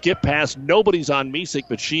the lead. Skip pass. Nobody's on Misek,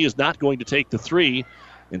 but she is not going to take the three.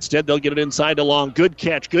 Instead, they'll get it inside to Long. Good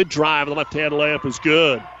catch, good drive. The left-hand layup is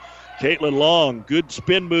good. Caitlin Long, good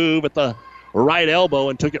spin move at the right elbow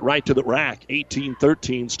and took it right to the rack.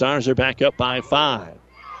 18-13. Stars are back up by 5.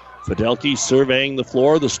 Fidelki surveying the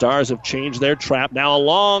floor. The Stars have changed their trap. Now a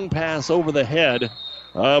long pass over the head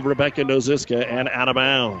of Rebecca Noziska and out of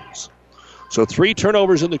bounds. So 3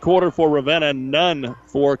 turnovers in the quarter for Ravenna, none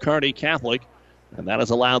for Kearney Catholic. And that has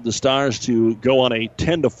allowed the Stars to go on a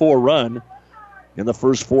 10-4 run in the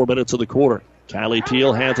first 4 minutes of the quarter. Kylie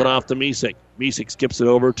Teal hands it off to Misek. Misek skips it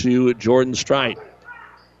over to Jordan Strite.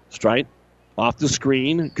 Strite off the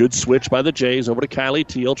screen. Good switch by the Jays over to Kylie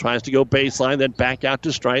Teal. Tries to go baseline, then back out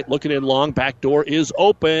to Strite. Looking in Long. Back door is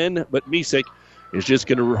open, but Misek is just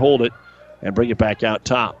going to hold it and bring it back out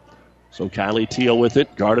top. So Kylie Teal with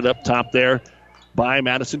it. Guarded up top there by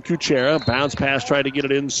Madison Kuchera. Bounce pass, trying to get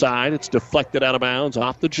it inside. It's deflected out of bounds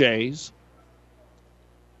off the Jays.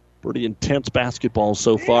 Pretty intense basketball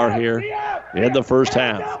so far here in the first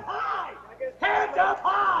half.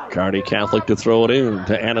 Kearney Catholic to throw it in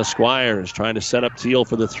to Anna Squires, trying to set up Teal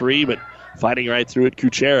for the three, but fighting right through it.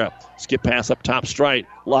 Kuchera. Skip pass up top, Strite.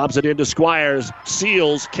 Lobs it into Squires.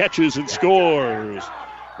 Seals, catches, and scores.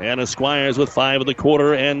 Anna Squires with 5 in the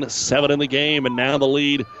quarter and 7 in the game, and now the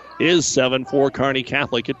lead is 7 for Kearney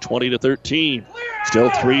Catholic at 20-13. Still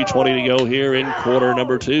 3:20 to go here in quarter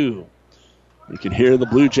number 2. You can hear the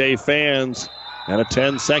Blue Jay fans, and a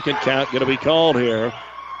 10-second count going to be called here.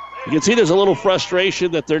 You can see there's a little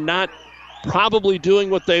frustration that they're not probably doing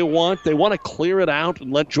what they want. They want to clear it out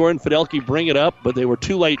and let Jordan Fidelki bring it up, but they were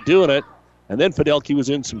too late doing it. And then Fidelki was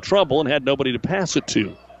in some trouble and had nobody to pass it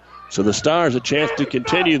to. So the Stars a chance to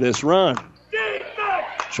continue this run.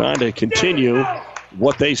 Trying to continue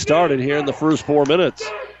what they started here in the first 4 minutes.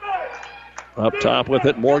 Up top with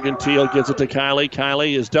it, Morgan Teal gives it to Kylie.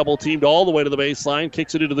 Kylie is double-teamed all the way to the baseline,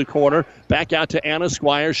 kicks it into the corner, back out to Anna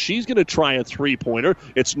Squires. She's going to try a three-pointer.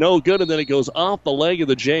 It's no good, and then it goes off the leg of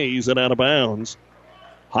the Jays and out of bounds.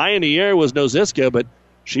 High in the air was Noziska, but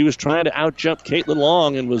she was trying to out-jump Caitlin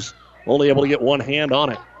Long and was only able to get one hand on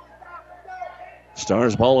it.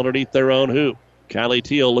 Stars ball underneath their own hoop. Kylie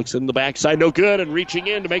Teal looks in the backside, no good, and reaching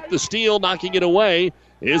in to make the steal, knocking it away,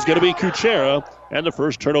 is going to be Kuchera. And the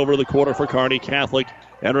first turnover of the quarter for Kearney Catholic.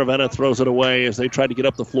 And Ravenna throws it away as they try to get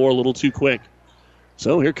up the floor a little too quick.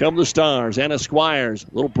 So here come the Stars. Anna Squires,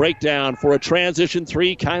 a little breakdown for a transition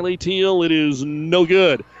three. Kylie Teal, it is no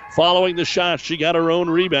good. Following the shot, she got her own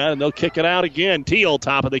rebound, and they'll kick it out again. Teal,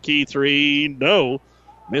 top of the key three, no.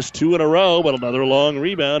 Missed 2 in a row, but another long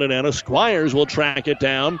rebound, and Anna Squires will track it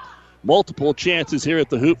down. Multiple chances here at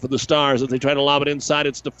the hoop for the Stars as they try to lob it inside.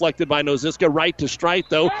 It's deflected by Noziska. Right to Strite,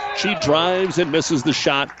 though. She drives and misses the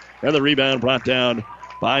shot. And the rebound brought down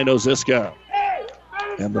by Noziska.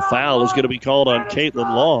 And the foul is going to be called on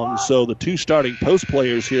Caitlin Long. So the two starting post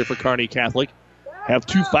players here for Kearney Catholic have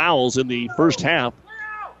 2 fouls in the first half.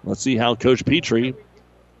 Let's see how Coach Petrie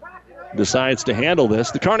decides to handle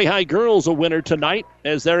this. The Kearney High girls a winner tonight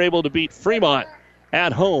as they're able to beat Fremont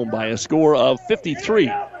at home by a score of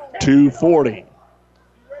 53-40.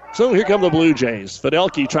 So here come the Blue Jays.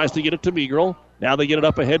 Fidelki tries to get it to Meagrel. Now they get it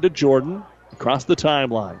up ahead to Jordan across the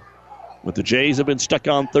timeline. But the Jays have been stuck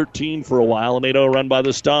on 13 for a while, and 8-0 run by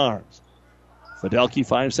the Stars. Fidelki,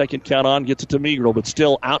 5-second count on, gets it to Meagrel, but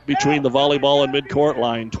still out between the volleyball and midcourt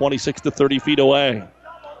line, 26 to 30 feet away.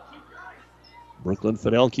 Brooklyn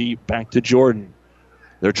Fidelki back to Jordan.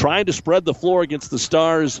 They're trying to spread the floor against the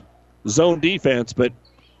Stars' zone defense, but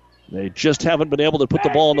they just haven't been able to put the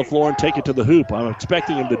ball on the floor and take it to the hoop. I'm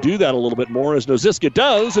expecting them to do that a little bit more, as Noziska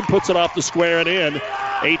does and puts it off the square and in.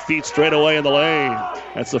 8 feet straight away in the lane.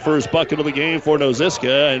 That's the first bucket of the game for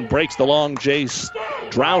Noziska and breaks the Long Jays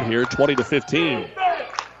drought here, 20-15.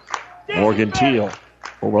 Morgan Teal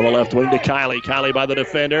over the left wing to Kylie. Kylie by the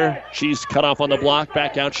defender. She's cut off on the block.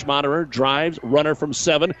 Back out Schmaderer. Drives. Runner from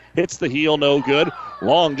 7. Hits the heel. No good.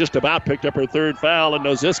 Long just about picked up her 3rd foul, and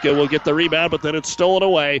Noziska will get the rebound, but then it's stolen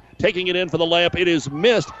away. Taking it in for the layup. It is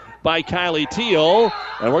missed by Kylie Teal,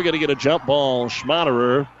 and we're going to get a jump ball.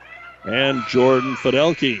 Schmaderer and Jordan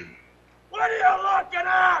Fidelki. What are you looking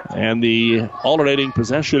at? And the alternating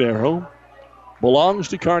possession arrow belongs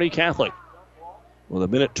to Kearney Catholic. With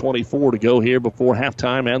 1:24 to go here before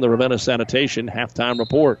halftime and the Ravenna Sanitation halftime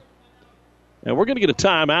report. And we're going to get a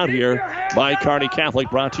timeout here by Kearney Catholic,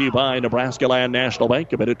 brought to you by Nebraska Land National Bank.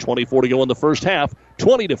 1:24 to go in the first half.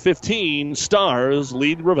 20-15, Stars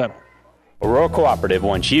lead Ravenna. Aurora Cooperative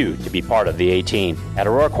wants you to be part of the A-Team. At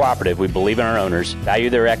Aurora Cooperative, we believe in our owners, value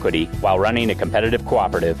their equity, while running a competitive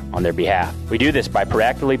cooperative on their behalf. We do this by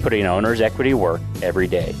proactively putting owners' equity to work every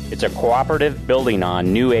day. It's a cooperative building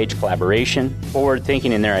on new age collaboration, forward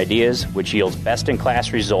thinking in their ideas, which yields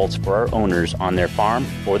best-in-class results for our owners on their farm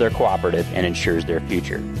or their cooperative and ensures their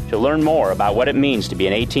future. To learn more about what it means to be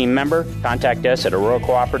an A-Team member, contact us at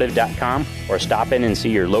auroracooperative.com or stop in and see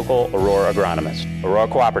your local Aurora agronomist. Aurora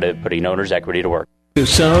Cooperative, putting owners' equity to work. To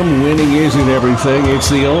some, winning isn't everything, it's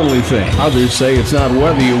the only thing. Others say it's not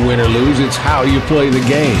whether you win or lose, it's how you play the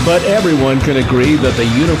game. But everyone can agree that the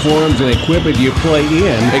uniforms and equipment you play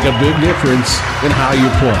in make a big difference in how you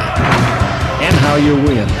play and how you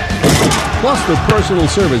win. Plus the personal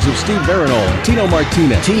service of Steve Barinol and Tino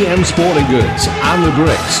Martinez. TM Sporting Goods, on the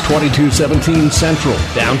bricks, 2217 Central,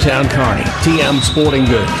 downtown Kearney. TM Sporting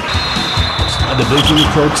Goods, a division of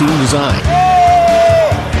Pro Team Design.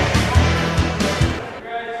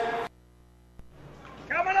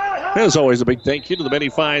 As always, a big thank you to the many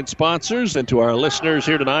fine sponsors and to our listeners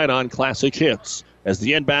here tonight on Classic Hits. As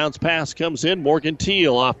the inbounds pass comes in, Morgan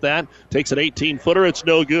Teal off that. Takes an 18-footer. It's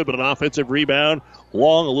no good, but an offensive rebound.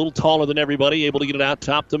 Long, a little taller than everybody, able to get it out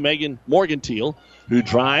top to Morgan Teal, who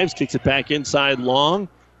drives, kicks it back inside Long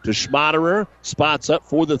to Schmaderer. Spots up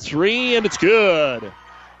for the 3, and it's good.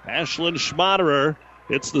 Ashlyn Schmaderer.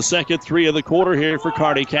 It's the second 3 of the quarter here for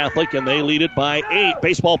Kearney Catholic, and they lead it by 8.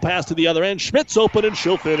 Baseball pass to the other end. Schmidt's open, and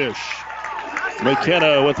she'll finish.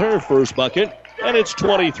 McKenna with her first bucket, and it's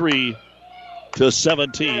 23-17.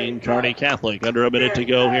 Kearney Catholic. Under a minute to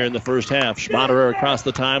go here in the first half. Schmaderer across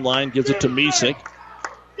the timeline gives it to Misek.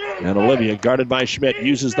 And Olivia, guarded by Schmidt,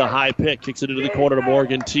 uses the high pick, kicks it into the corner to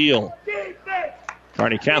Morgan Teal.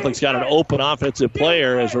 Kearney Catholic's got an open offensive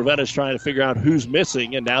player as Ravenna's trying to figure out who's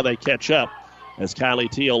missing, and now they catch up. As Kylie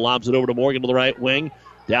Teal lobs it over to Morgan to the right wing.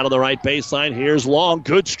 Down to the right baseline. Here's Long.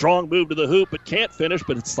 Good, strong move to the hoop, but can't finish,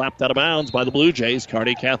 but it's slapped out of bounds by the Blue Jays.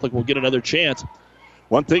 Kearney Catholic will get another chance.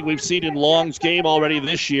 One thing we've seen in Long's game already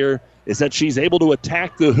this year is that she's able to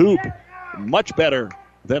attack the hoop much better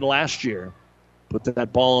than last year. Put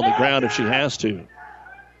that ball on the ground if she has to.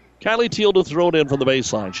 Kylie Teal to throw it in from the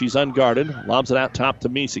baseline. She's unguarded. Lobs it out top to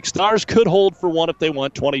Misek. Stars could hold for one if they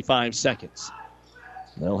want. 25 seconds.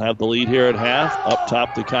 They'll have the lead here at half. Up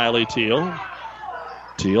top to Kylie Teal.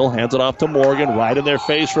 Teal hands it off to Morgan. Right in their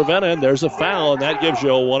face, Ravenna. And there's a foul, and that gives you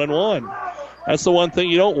a 1-and-1. That's the one thing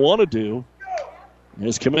you don't want to do,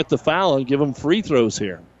 is commit the foul and give them free throws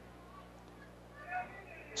here.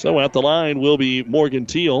 So at the line will be Morgan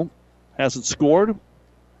Teal. Hasn't scored.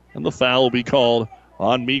 And the foul will be called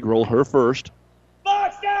on Meagrel, her first.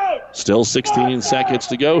 Still 16 seconds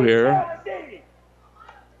to go here.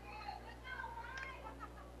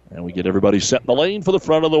 And we get everybody set in the lane for the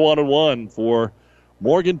front of the 1-and-1 for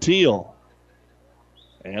Morgan Teal.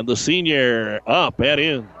 And the senior up and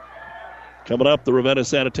in. Coming up, the Ravenna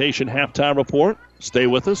Sanitation halftime report. Stay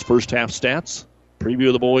with us. First half stats. Preview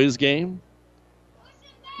of the boys game.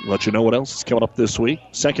 Let you know what else is coming up this week.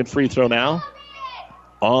 Second free throw now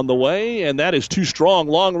on the way, and that is too strong.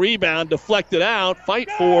 Long rebound, deflected out. Fight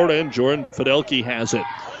for it, and Jordan Fidelke has it.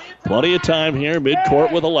 Plenty of time here,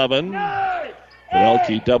 midcourt with 11.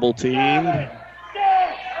 Fidelke double-teamed.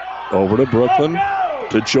 Over to Brooklyn,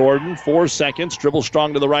 to Jordan. 4 seconds, dribble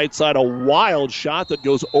strong to the right side. A wild shot that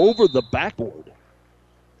goes over the backboard.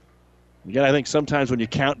 Again, I think sometimes when you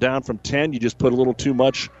count down from 10, you just put a little too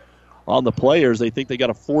much on the players. They think they got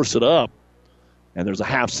to force it up. And there's a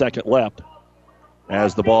half second left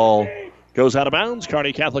as the ball goes out of bounds.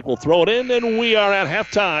 Kearney Catholic will throw it in, and we are at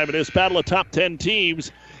halftime in this battle of top 10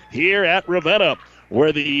 teams here at Ravenna,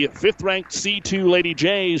 where the 5th-ranked C2 Lady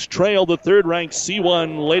Jays trail the 3rd-ranked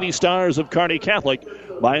C1 Lady Stars of Kearney Catholic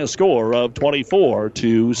by a score of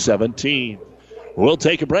 24-17. We'll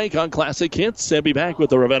take a break on Classic Hits and be back with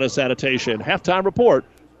the Ravenna Sanitation halftime report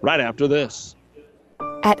right after this.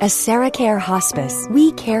 At AseraCare Hospice,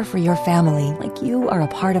 we care for your family like you are a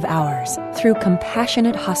part of ours. Through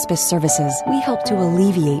compassionate hospice services, we help to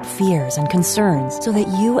alleviate fears and concerns so that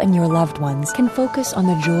you and your loved ones can focus on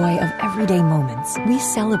the joy of everyday moments. We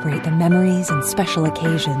celebrate the memories and special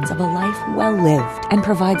occasions of a life well lived and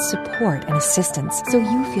provide support and assistance so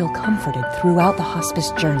you feel comforted throughout the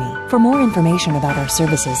hospice journey. For more information about our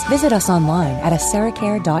services, visit us online at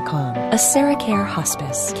aseracare.com. AseraCare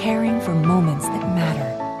Hospice, caring for moments that matter.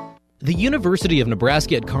 The University of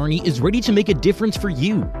Nebraska at Kearney is ready to make a difference for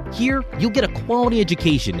you. Here, you'll get a quality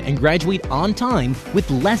education and graduate on time with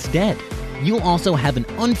less debt. You'll also have an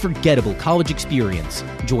unforgettable college experience.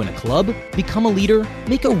 Join a club, become a leader,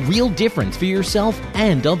 make a real difference for yourself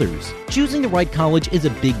and others. Choosing the right college is a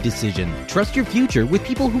big decision. Trust your future with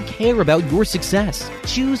people who care about your success.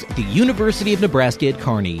 Choose the University of Nebraska at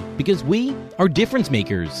Kearney because we are difference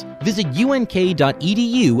makers. Visit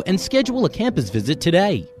unk.edu and schedule a campus visit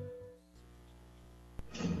today.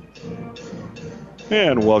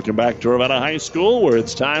 And welcome back to Ravenna High School, where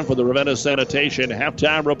it's time for the Ravenna Sanitation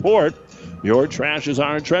halftime report. Your trash is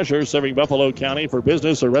our treasure, serving Buffalo County for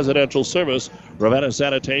business or residential service. Ravenna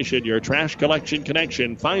Sanitation, your trash collection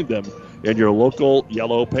connection. Find them in your local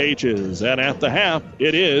yellow pages. And at the half,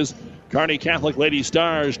 it is Kearney Catholic Lady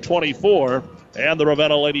Stars 24 and the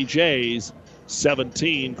Ravenna Lady Jays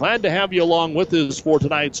 17. Glad to have you along with us for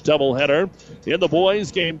tonight's doubleheader. In the boys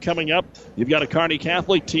game coming up, you've got a Kearney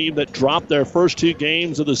Catholic team that dropped their first 2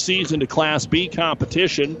 games of the season to Class B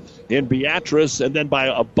competition in Beatrice and then by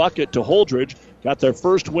a bucket to Holdridge. Got their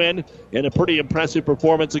first win in a pretty impressive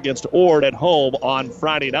performance against Ord at home on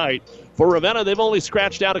Friday night. For Ravenna, they've only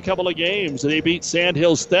scratched out a couple of games. They beat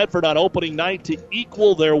Sandhills Thedford on opening night to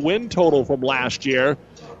equal their win total from last year.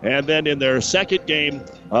 And then in their second game,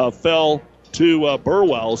 fell to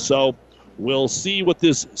Burwell. So we'll see what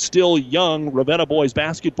this still young Ravenna boys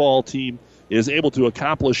basketball team is able to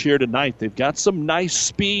accomplish here tonight. They've got some nice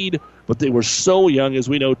speed, but they were so young. As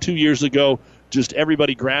we know, 2 years ago, just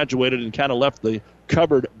everybody graduated and kind of left the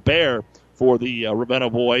cupboard bare for the Ravenna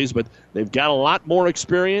boys. But they've got a lot more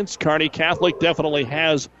experience. Kearney Catholic definitely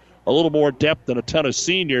has a little more depth than a ton of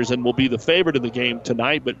seniors and will be the favorite in the game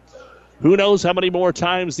tonight. But who knows how many more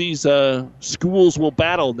times these schools will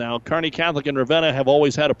battle now. Kearney Catholic and Ravenna have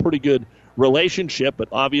always had a pretty good relationship, but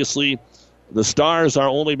obviously the Stars are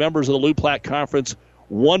only members of the Lou Platte Conference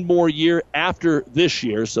one more year after this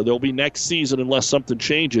year, so they'll be next season unless something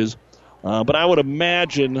changes. But I would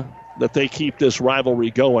imagine that they keep this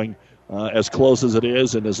rivalry going as close as it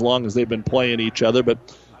is and as long as they've been playing each other. But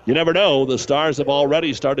you never know. The Stars have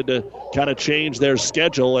already started to kind of change their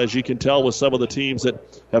schedule, as you can tell with some of the teams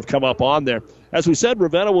that have come up on there. As we said,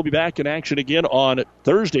 Ravenna will be back in action again on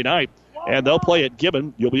Thursday night, and they'll play at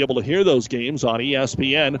Gibbon. You'll be able to hear those games on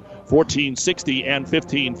ESPN 1460 and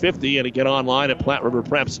 1550, and again online at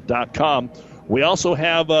PlatteRiverPreps.com. We also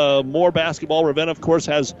have more basketball. Ravenna, of course,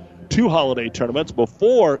 has 2 holiday tournaments.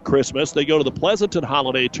 Before Christmas, they go to the Pleasanton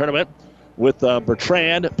Holiday Tournament with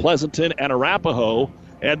Bertrand, Pleasanton, and Arapahoe.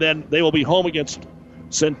 And then they will be home against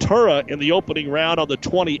Centura in the opening round on the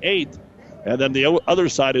 28th. And then the other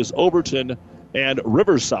side is Overton and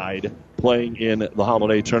Riverside playing in the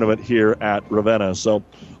holiday tournament here at Ravenna. So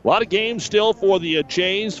a lot of games still for the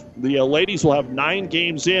Jays. The ladies will have 9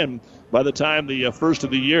 games in by the time the first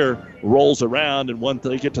of the year rolls around. And once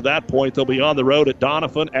they get to that point, they'll be on the road at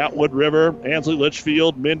Doniphan, Atwood River, Ansley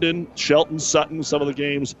Litchfield, Minden, Shelton, Sutton, some of the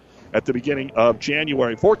games at the beginning of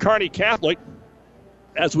January. For Kearney Catholic,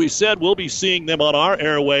 as we said, we'll be seeing them on our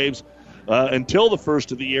airwaves until the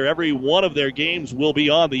first of the year. Every one of their games will be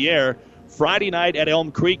on the air. Friday night at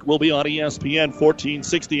Elm Creek will be on ESPN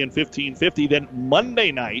 1460 and 1550. Then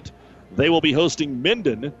Monday night, they will be hosting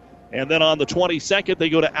Minden And then on the 22nd, they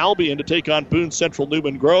go to Albion to take on Boone Central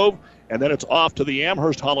Newman Grove. And then it's off to the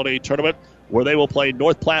Amherst Holiday Tournament, where they will play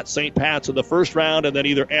North Platte St. Pat's in the first round, and then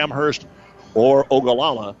either Amherst or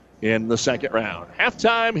Ogallala in the second round.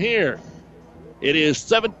 Halftime here. It is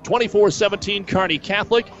 24-17 Kearney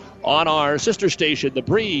Catholic. On our sister station, The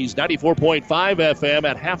Breeze, 94.5 FM.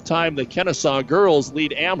 At halftime, the Kennesaw girls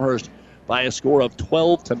lead Amherst by a score of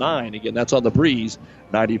 12-9. Again, that's on The Breeze,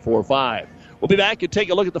 94.5. We'll be back and take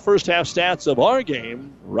a look at the first half stats of our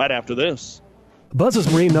game right after this.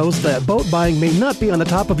 Buzz's Marine knows that boat buying may not be on the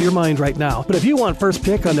top of your mind right now, but if you want first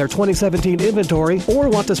pick on their 2017 inventory or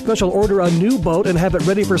want to special order a new boat and have it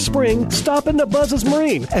ready for spring, stop into Buzz's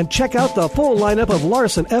Marine and check out the full lineup of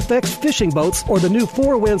Larson FX fishing boats or the new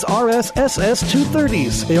Four Winds RS SS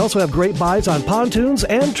 230s. They also have great buys on pontoons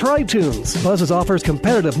and tri-toons. Buzz's offers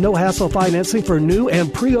competitive no-hassle financing for new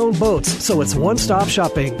and pre-owned boats, so it's one-stop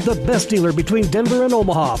shopping. The best dealer between Denver and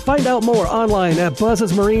Omaha. Find out more online at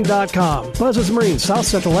buzzesmarine.com. Buzz's Marine, South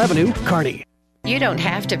Central Avenue, Kearney. You don't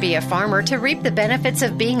have to be a farmer to reap the benefits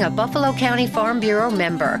of being a Buffalo County Farm Bureau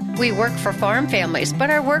member. We work for farm families, but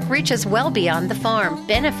our work reaches well beyond the farm,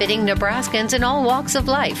 benefiting Nebraskans in all walks of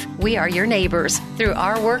life. We are your neighbors. Through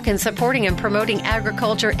our work in supporting and promoting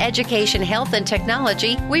agriculture, education, health, and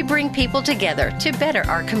technology, we bring people together to better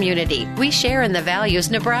our community. We share in the values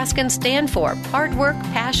Nebraskans stand for: hard work,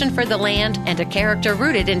 passion for the land, and a character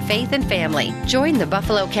rooted in faith and family. Join the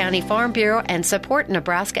Buffalo County Farm Bureau and support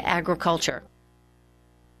Nebraska agriculture.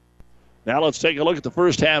 Now let's take a look at the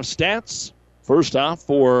first half stats. First off,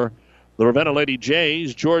 for the Ravenna Lady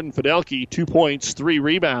Jays, Jordan Fidelke, 2 points, 3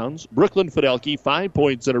 rebounds. Brooklyn Fidelke, 5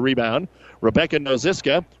 points and a rebound. Rebecca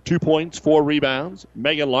Noziska, 2 points, 4 rebounds.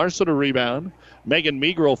 Megan Larson, a rebound. Megan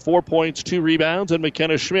Meagrel, 4 points, 2 rebounds. And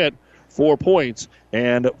McKenna Schmidt, 4 points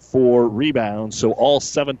and 4 rebounds. So all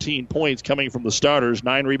 17 points coming from the starters.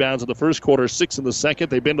 9 rebounds in the first quarter, 6 in the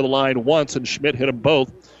second. They've been to the line once, and Schmidt hit them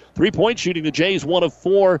both. 3-point shooting, the Jays 1 of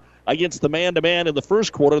 4 against the man-to-man in the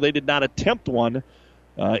first quarter. They did not attempt one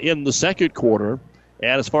in the second quarter.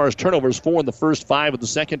 And as far as turnovers, 4 in the first, 5 in the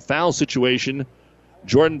second. Foul situation,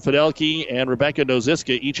 Jordan Fidelke and Rebecca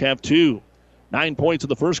Noziska each have 2. 9 points in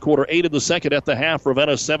the first quarter, 8 in the second. At the half,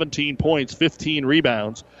 Ravenna 17 points, 15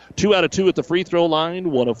 rebounds. 2 out of 2 at the free throw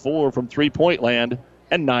line, 1 of 4 from three-point land,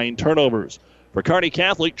 and 9 turnovers. For Kearney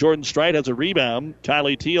Catholic, Jordan Strite has a rebound.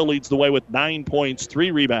 Kylie Teal leads the way with 9 points,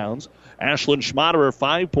 3 rebounds. Ashlyn Schmaderer,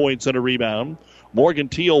 5 points and a rebound. Morgan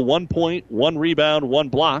Teal, 1 point, 1 rebound, 1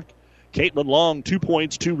 block. Caitlin Long, 2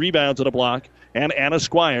 points, 2 rebounds and a block. And Anna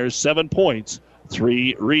Squires, 7 points,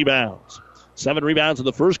 3 rebounds. 7 rebounds in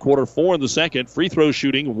the first quarter, 4 in the second. Free throw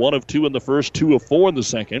shooting, 1 of 2 in the first, 2 of 4 in the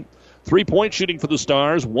second. 3-point shooting for the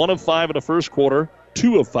Stars, 1 of 5 in the first quarter,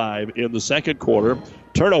 2 of 5 in the second quarter.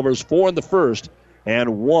 Turnovers, 4 in the first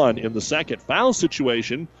and 1 in the second. Foul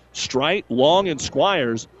situation, Strite, Long, and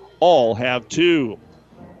Squires all have 2.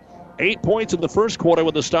 8 points in the first quarter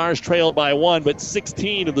when the Stars trailed by 1, but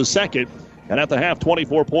 16 in the second. And at the half,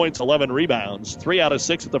 24 points, 11 rebounds. 3 out of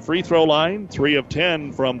 6 at the free throw line, 3 of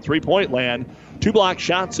 10 from three-point land. 2 block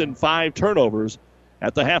shots and 5 turnovers.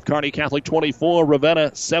 At the half, Kearney Catholic 24,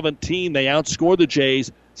 Ravenna 17. They outscored the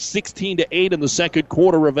Jays 16-8 in the second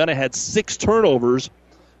quarter. Ravenna had 6 turnovers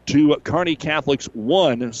to Kearney Catholic's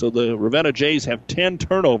 1. So the Ravenna Jays have 10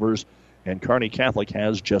 turnovers, and Kearney Catholic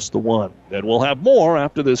has just the 1. And we'll have more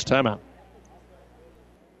after this timeout.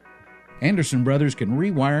 Anderson Brothers can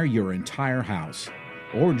rewire your entire house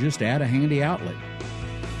or just add a handy outlet.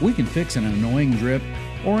 We can fix an annoying drip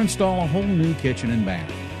or install a whole new kitchen and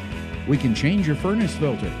bath. We can change your furnace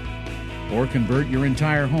filter or convert your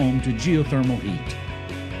entire home to geothermal heat.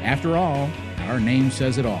 After all, our name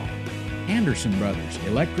says it all. Anderson Brothers,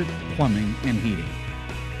 electric, plumbing, and heating.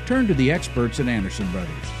 Turn to the experts at Anderson Brothers.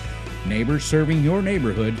 Neighbors serving your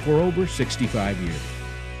neighborhood for over 65 years.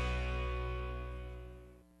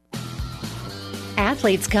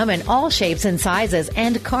 Athletes come in all shapes and sizes,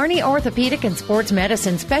 and Kearney Orthopedic and Sports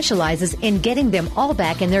Medicine specializes in getting them all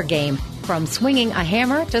back in their game. From swinging a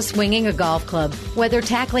hammer to swinging a golf club, whether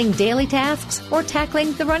tackling daily tasks or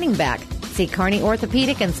tackling the running back. See Kearney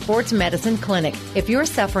Orthopedic and Sports Medicine Clinic. If you're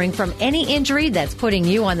suffering from any injury that's putting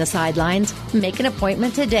you on the sidelines, make an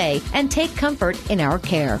appointment today and take comfort in our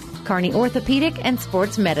care. Kearney Orthopedic and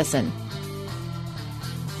Sports Medicine.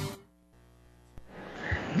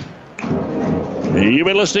 You've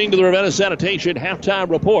been listening to the Ravenna Sanitation Halftime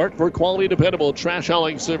Report. For quality, dependable trash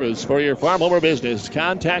hauling service for your farm, home, or business,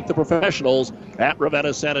 contact the professionals at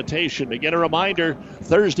Ravenna Sanitation. Again, a reminder,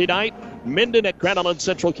 Thursday night, Minden at Grand Island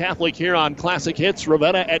Central Catholic here on Classic Hits.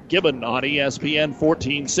 Ravenna at Gibbon on ESPN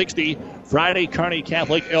 1460. Friday, Kearney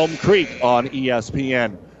Catholic Elm Creek on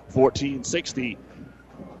ESPN 14-60.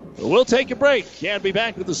 We'll take a break and be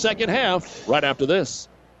back with the second half right after this.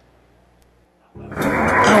 Oh,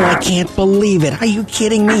 I can't believe it. Are you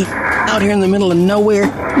kidding me? Out here in the middle of nowhere,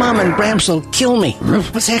 Mom and Bramps will kill me.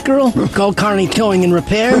 What's that, girl? Call Kearney Towing and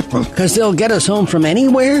Repair? Because they'll get us home from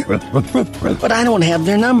anywhere? But I don't have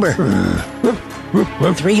their number.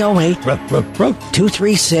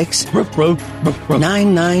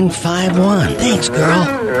 308-236-9951. Thanks, girl.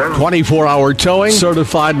 24-hour towing,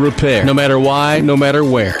 certified repair. No matter why, no matter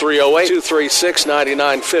where.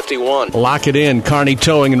 308-236-9951. Lock it in, Kearney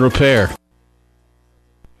Towing and Repair.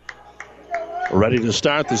 Ready to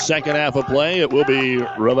start the second half of play. It will be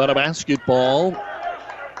Ravenna basketball.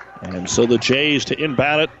 And so the Jays to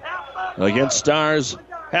inbound it against Stars.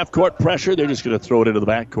 Half-court pressure. They're just going to throw it into the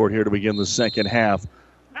backcourt here to begin the second half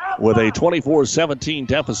with a 24-17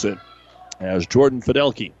 deficit as Jordan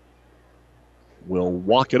Fidelki will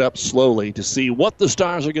walk it up slowly to see what the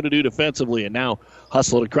Stars are going to do defensively. And now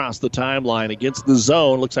hustle it across the timeline against the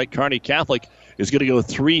zone. Looks like Kearney Catholic is going to go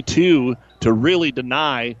 3-2 to really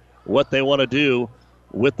deny what they want to do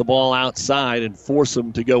with the ball outside and force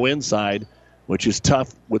them to go inside, which is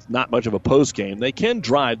tough with not much of a post game. They can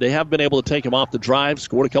drive. They have been able to take him off the drive,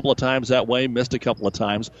 scored a couple of times that way, missed a couple of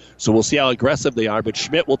times. So we'll see how aggressive they are. But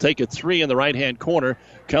Schmidt will take a three in the right-hand corner,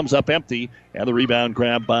 comes up empty, and the rebound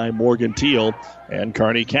grabbed by Morgan Teal. And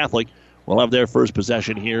Kearney Catholic will have their first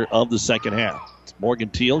possession here of the second half. Morgan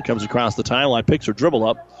Teal comes across the timeline, picks her dribble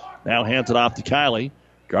up, now hands it off to Kylie.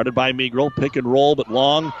 Guarded by Meagrel, pick and roll, but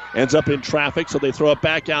Long ends up in traffic, so they throw it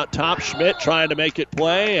back out top. Schmidt trying to make it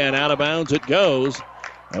play, and out of bounds it goes.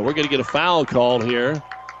 And we're going to get a foul called here,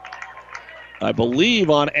 I believe,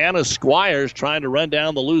 on Anna Squires trying to run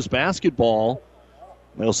down the loose basketball.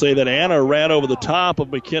 They'll say that Anna ran over the top of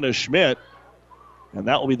McKenna Schmidt, and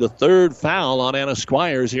that will be the third foul on Anna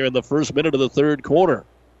Squires here in the first minute of the third quarter.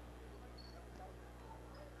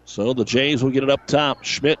 So the Jays will get it up top.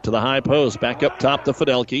 Schmidt to the high post. Back up top to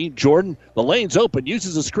Fidelki. Jordan, the lane's open,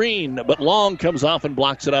 uses a screen, but Long comes off and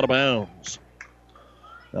blocks it out of bounds.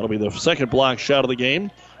 That'll be the second block shot of the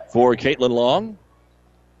game for Caitlin Long.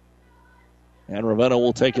 And Ravenna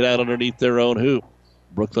will take it out underneath their own hoop.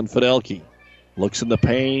 Brooklyn Fidelki looks in the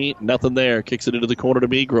paint. Nothing there. Kicks it into the corner to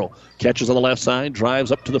Meagrel. Catches on the left side.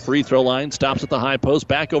 Drives up to the free throw line. Stops at the high post.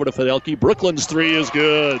 Back over to Fidelki. Brooklyn's three is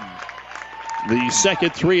good. The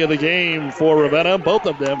second three of the game for Ravenna, both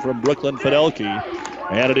of them from Brooklyn Fidelki.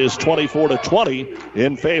 And it is 24-20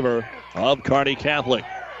 in favor of Kearney Catholic.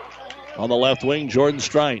 On the left wing, Jordan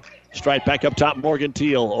Strite. Strite back up top, Morgan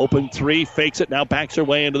Teal. Open three, fakes it, now backs her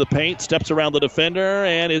way into the paint, steps around the defender,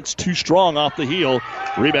 and it's too strong off the heel.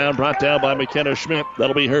 Rebound brought down by McKenna Schmidt.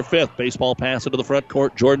 That'll be her fifth. Baseball pass into the front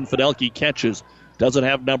court. Jordan Fidelki catches. Doesn't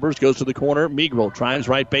have numbers, goes to the corner. Meagrel tries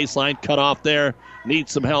right baseline, cut off there.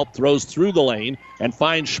 Needs some help, throws through the lane, and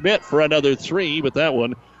finds Schmidt for another three, but that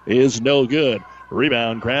one is no good.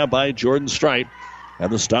 Rebound grabbed by Jordan Strite,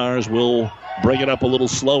 and the Stars will bring it up a little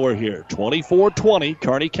slower here. 24-20,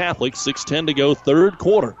 Kearney Catholic, 6:10 to go, third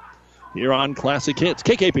quarter. Here on Classic Hits,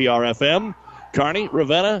 KKPR-FM, Kearney,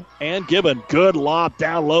 Ravenna, and Gibbon. Good lob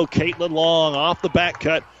down low, Caitlin Long off the back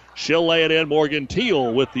cut. She'll lay it in. Morgan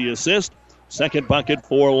Teal with the assist. Second bucket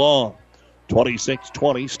for Long.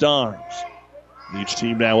 26-20 Stars. Each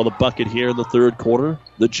team now with a bucket here in the third quarter.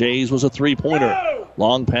 The Jays was a three-pointer.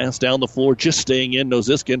 Long pass down the floor, just staying in.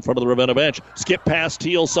 Noziska in front of the Ravenna bench. Skip past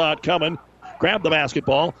Teal, saw it coming. Grabbed the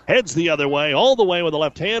basketball, heads the other way, all the way with the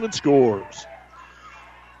left hand, and scores.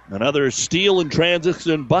 Another steal and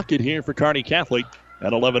transition bucket here for Kearney Catholic.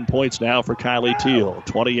 At 11 points now for Kylie Teal.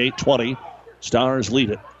 28-20. Stars lead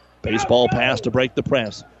it. Baseball pass to break the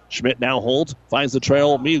press. Schmidt now holds, finds the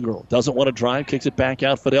trail. Meagrel doesn't want to drive, kicks it back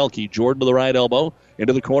out. Fidelki, Jordan to the right elbow,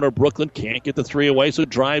 into the corner. Brooklyn can't get the three away, so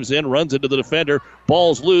drives in, runs into the defender.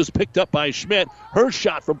 Ball's loose, picked up by Schmidt. Her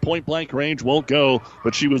shot from point-blank range won't go,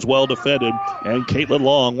 but she was well defended, and Caitlin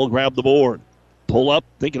Long will grab the board. Pull up,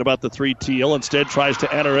 thinking about the three. Teal instead tries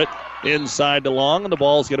to enter it inside to Long, and the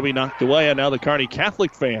ball's going to be knocked away, and now the Kearney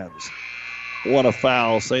Catholic fans want a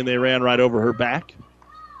foul, saying they ran right over her back.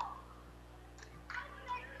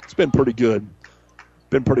 It's been pretty good.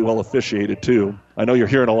 Been pretty well officiated, too. I know you're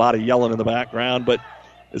hearing a lot of yelling in the background, but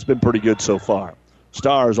it's been pretty good so far.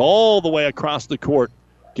 Stars all the way across the court.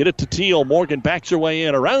 Get it to Teal. Morgan backs her way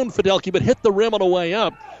in around Fidelki, but hit the rim on the way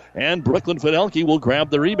up. And Brooklyn Fidelki will grab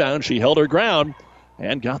the rebound. She held her ground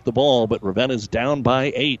and got the ball, but Ravenna's down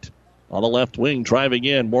by 8. On the left wing, driving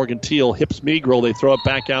in. Morgan Teal hips Meagrel. They throw it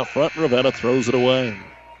back out front. Ravenna throws it away.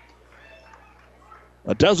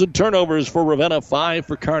 A dozen turnovers for Ravenna, 5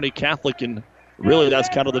 for Kearney Catholic, and really that's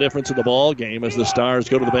kind of the difference in the ball game as the Stars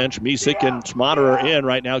go to the bench. Misek and Schmatter are in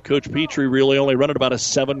right now. Coach Petrie really only running about a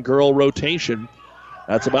 7-girl rotation.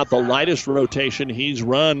 That's about the lightest rotation he's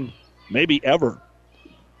run maybe ever.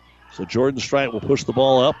 So Jordan Strite will push the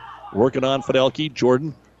ball up, working on Fidelki.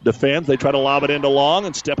 Jordan defends. They try to lob it into Long,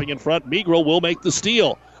 and stepping in front, Migro will make the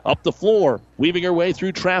steal. Up the floor, weaving her way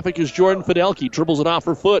through traffic is Jordan Fidelki. Dribbles it off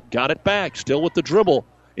her foot, got it back, still with the dribble.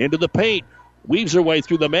 Into the paint, weaves her way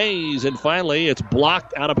through the maze, and finally it's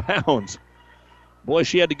blocked out of bounds. Boy,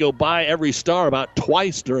 she had to go by every Star about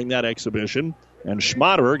twice during that exhibition, and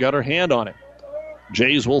Schmaderer got her hand on it.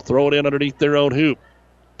 Jays will throw it in underneath their own hoop.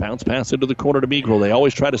 Bounce pass into the corner to Migro. They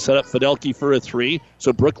always try to set up Fidelki for a three.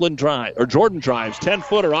 So Jordan drives,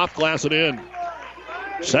 10-footer off glass and in.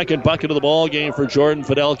 Second bucket of the ball game for Jordan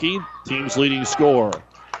Fidelki, team's leading scorer.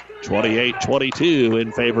 28-22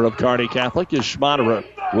 in favor of Kearney Catholic as Schmaderer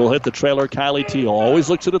will hit the trailer. Kylie Teal always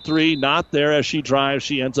looks at a three, not there as she drives.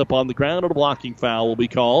 She ends up on the ground, and a blocking foul will be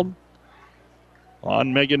called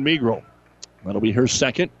on Megan Migro. That'll be her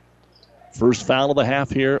second. First foul of the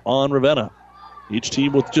half here on Ravenna. Each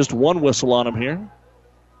team with just one whistle on them here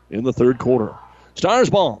in the third quarter.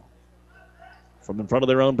 Stars ball. From in front of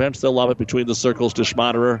their own bench, they'll lob it between the circles to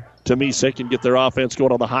Schmaderer, to Misek, and get their offense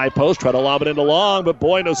going on the high post. Try to lob it into Long, but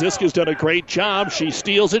boy, Noziska's done a great job. She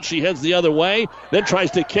steals it. She heads the other way, then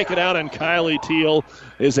tries to kick it out, and Kylie Teal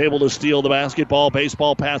is able to steal the basketball.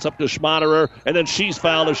 Baseball pass up to Schmaderer, and then she's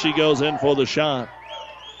fouled as she goes in for the shot.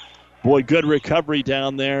 Boy, good recovery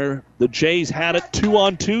down there. The Jays had it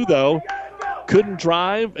 2-on-2, though. Couldn't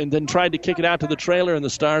drive, and then tried to kick it out to the trailer, and the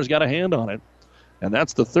Stars got a hand on it. And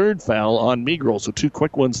that's the third foul on Migro. So two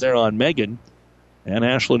quick ones there on Megan. And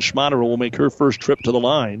Ashlyn Schmaderer will make her first trip to the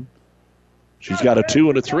line. She's got a 2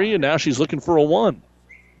 and a 3, and now she's looking for a 1.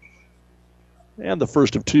 And the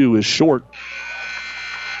first of 2 is short.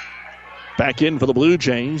 Back in for the Blue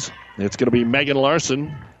Jays. It's going to be Megan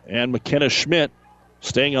Larson and McKenna Schmidt.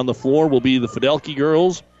 Staying on the floor will be the Fidelki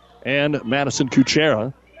girls and Madison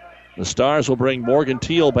Kuchera. The Stars will bring Morgan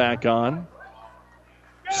Teal back on.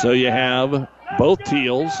 So you have both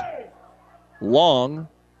Teals, Long,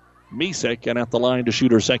 Misek, and at the line to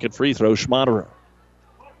shoot her second free throw, Schmaderer.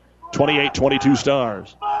 28-22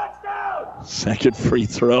 Stars. Second free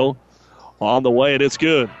throw on the way, and it's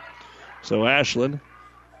good. So Ashlyn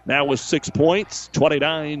now with 6 points,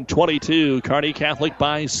 29-22. Kearney Catholic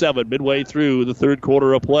by 7 midway through the third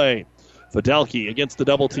quarter of play. Fidelki against the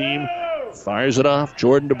double team. Fires it off.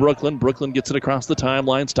 Jordan to Brooklyn. Brooklyn gets it across the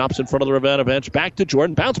timeline. Stops in front of the Ravenna bench. Back to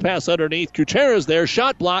Jordan. Bounce pass underneath. Kuchera's there.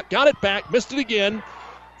 Shot block. Got it back. Missed it again.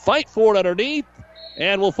 Fight for it underneath.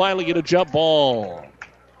 And we'll finally get a jump ball.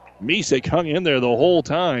 Misek hung in there the whole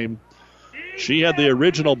time. She had the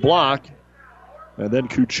original block. And then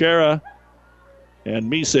Kuchera and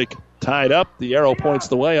Misek tied up. The arrow points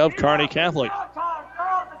the way of Kearney Catholic.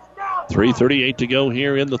 3:38 to go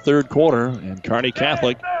here in the third quarter. And Kearney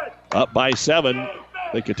Catholic up by 7.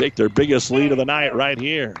 They could take their biggest lead of the night right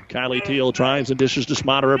here. Kylie Teal drives and dishes to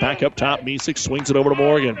Schmaderer. Back up top. Misek swings it over to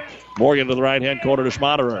Morgan. Morgan to the right-hand corner to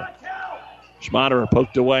Schmaderer. Schmaderer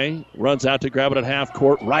poked away. Runs out to grab it at half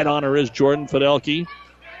court. Right on her is Jordan Fidelki.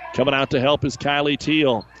 Coming out to help is Kylie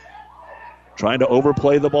Teal. Trying to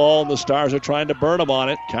overplay the ball, and the Stars are trying to burn them on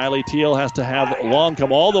it. Kylie Teal has to have Long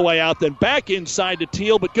come all the way out, then back inside to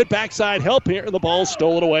Teal, but good backside help here, and the ball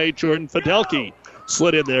stolen away. Jordan Fidelki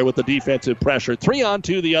slid in there with the defensive pressure.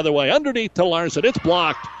 3-on-2 the other way. Underneath to Larson. It's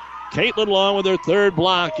blocked. Caitlin Long with her third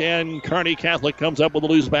block, and Kearney Catholic comes up with a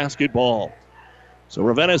loose basketball. So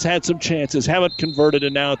Ravenna's had some chances, haven't converted,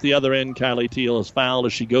 and now at the other end, Kylie Teal is fouled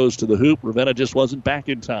as she goes to the hoop. Ravenna just wasn't back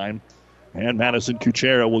in time. And Madison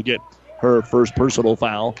Kuchera will get her first personal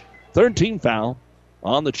foul. Third team foul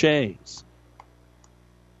on the Jays.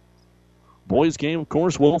 Boys game, of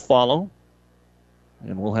course, will follow.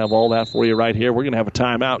 And we'll have all that for you right here. We're going to have a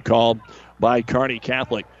timeout called by Kearney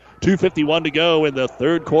Catholic. 2:51 to go in the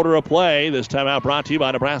third quarter of play. This timeout brought to you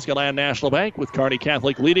by Nebraska Land National Bank, with Kearney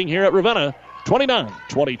Catholic leading here at Ravenna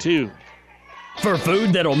 29-22. For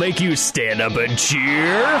food that'll make you stand up and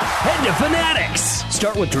cheer, head to Fanatics.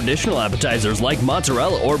 Start with traditional appetizers like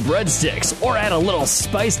mozzarella or breadsticks, or add a little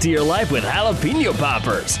spice to your life with jalapeno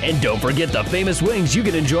poppers. And don't forget the famous wings you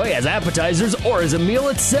can enjoy as appetizers or as a meal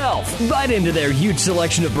itself. Bite into their huge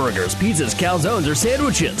selection of burgers, pizzas, calzones, or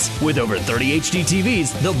sandwiches. With over 30 HD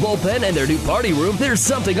TVs, the bullpen, and their new party room, there's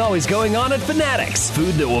something always going on at Fanatics.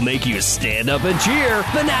 Food that will make you stand up and cheer.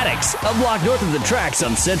 Fanatics, a block north of the tracks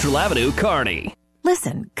on Central Avenue, Kearney.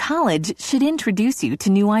 Listen, college should introduce you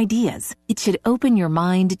to new ideas. It should open your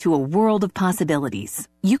mind to a world of possibilities.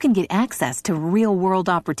 You can get access to real-world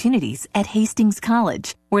opportunities at Hastings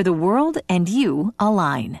College, where the world and you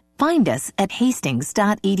align. Find us at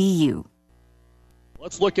hastings.edu.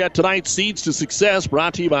 Let's look at tonight's Seeds to Success,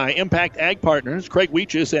 brought to you by Impact Ag Partners, Craig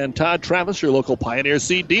Weeches and Todd Travis, your local Pioneer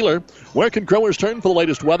seed dealer. Where can growers turn for the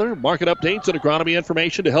latest weather, market updates, and agronomy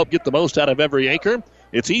information to help get the most out of every acre?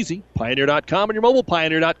 It's easy. Pioneer.com and your mobile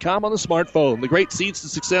Pioneer.com on the smartphone. The great Seeds to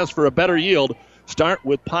Success for a better yield start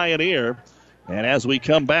with Pioneer. And as we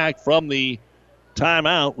come back from the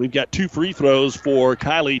timeout, we've got 2 free throws for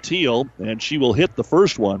Kylie Teal, and she will hit the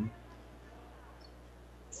first one.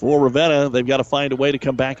 For Ravenna, they've got to find a way to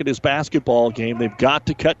come back in this basketball game. They've got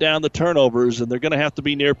to cut down the turnovers, and they're going to have to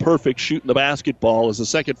be near perfect shooting the basketball. As the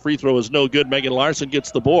second free throw is no good, Megan Larson gets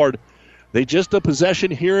the board. They just a possession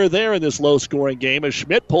here or there in this low-scoring game as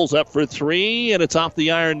Schmidt pulls up for 3, and it's off the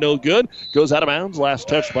iron, no good. Goes out of bounds. Last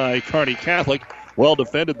touch by Kearney Catholic. Well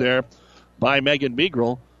defended there by Megan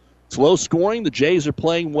Meagrel. It's low-scoring. The Jays are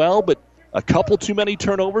playing well, but a couple too many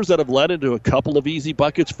turnovers that have led into a couple of easy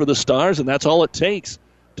buckets for the Stars, and that's all it takes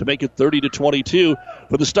to make it 30-22.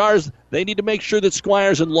 For the Stars, they need to make sure that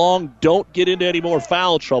Squires and Long don't get into any more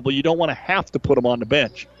foul trouble. You don't want to have to put them on the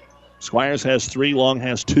bench. Squires has 3, Long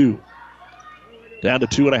has 2. Down to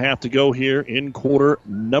 2.5 to go here in quarter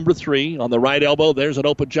number 3. On the right elbow, there's an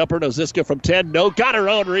open jumper. Noziska from 10. No, got her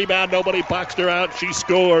own rebound. Nobody boxed her out. She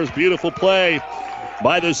scores. Beautiful play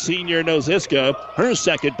by the senior Noziska. Her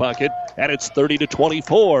second bucket, and it's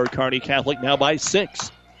 30-24. Kearney Catholic now by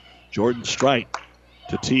 6. Jordan Strite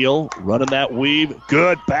to Teal, running that weave.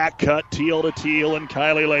 Good back cut, Teal to Teal, and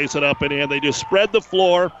Kylie lays it up and in. They just spread the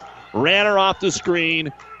floor, ran her off the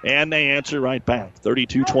screen, and they answer right back.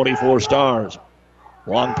 32-24 Stars.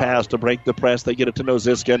 Long pass to break the press. They get it to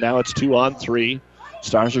Noziska. Now it's 2-on-3.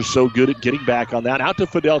 Stars are so good at getting back on that. Out to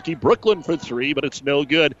Fidelki. Brooklyn for 3, but it's no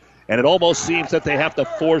good. And it almost seems that they have to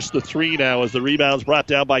force the 3 now as the rebound's brought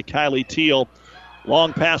down by Kylie Teal.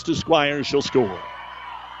 Long pass to Squires. She'll score.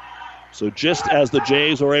 So just as the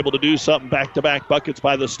Jays are able to do something, back-to-back buckets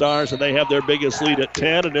by the Stars, and they have their biggest lead at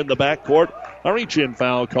 10, and in the backcourt, a reach-in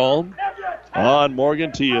foul called on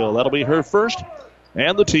Morgan Teal. That'll be her first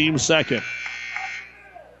and the team's second.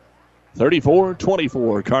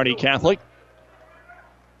 34-24, Kearney Catholic.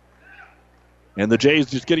 And the Jays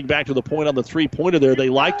just getting back to the point on the three-pointer there. They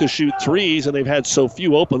like to shoot threes, and they've had so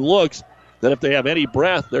few open looks that if they have any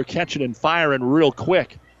breath, they're catching and firing real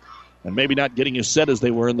quick. And maybe not getting as set as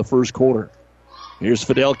they were in the first quarter. Here's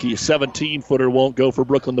Fidelki, 17-footer, won't go for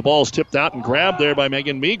Brooklyn. The ball's tipped out and grabbed there by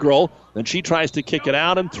Megan Meagrel. Then she tries to kick it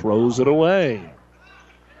out and throws it away.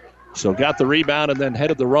 So got the rebound and then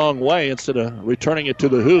headed the wrong way instead of returning it to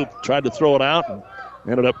the hoop. Tried to throw it out and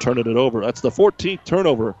ended up turning it over. That's the 14th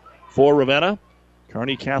turnover for Ravenna.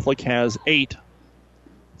 Kearney Catholic has 8.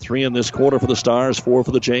 3 in this quarter for the Stars, 4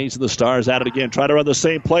 for the Jays, and the Stars at it again. Try to run the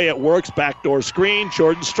same play. It works. Backdoor screen.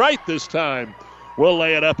 Jordan Strite this time will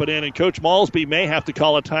lay it up and in. And Coach Malsby may have to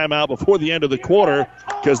call a timeout before the end of the quarter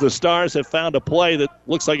because the Stars have found a play that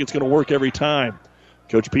looks like it's going to work every time.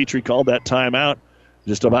 Coach Petrie called that timeout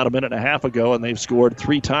just about a minute and a half ago, and they've scored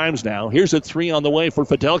 3 times now. Here's a 3 on the way for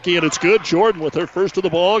Fidelki, and it's good. Jordan with her first of the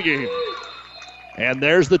ball game. And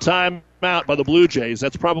there's the timeout by the Blue Jays.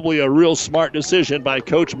 That's probably a real smart decision by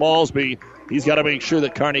Coach Malsby. He's got to make sure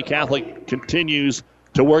that Kearney Catholic continues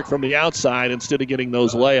to work from the outside instead of getting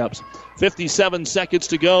those layups. 57 seconds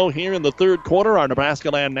to go here in the third quarter. Our Nebraska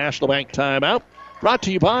Land National Bank timeout. Brought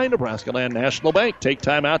to you by Nebraska Land National Bank. Take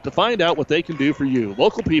time out to find out what they can do for you.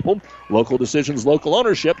 Local people, local decisions, local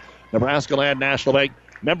ownership. Nebraska Land National Bank,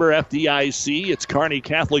 member FDIC. It's Kearney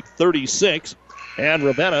Catholic 36 and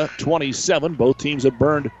Ravenna 27. Both teams have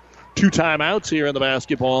burned 2 timeouts here in the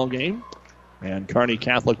basketball game. And Kearney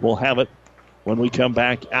Catholic will have it when we come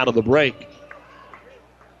back out of the break.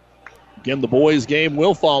 Again, the boys' game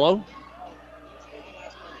will follow.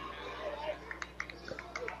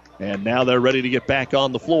 And now they're ready to get back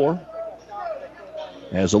on the floor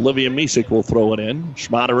as Olivia Misick will throw it in.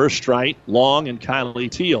 Schmaderer, Strite, Long, and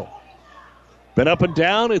Kylie Teal. Been up and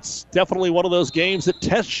down. It's definitely one of those games that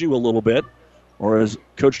tests you a little bit, or as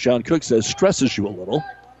Coach John Cook says, stresses you a little.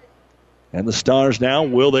 And the Stars now,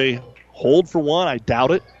 will they hold for one? I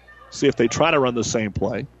doubt it. See if they try to run the same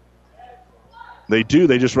play. They do.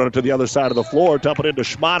 They just run it to the other side of the floor, dump it into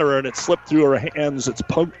Schmaderer, and it slipped through her hands. It's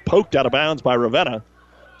poked out of bounds by Ravenna.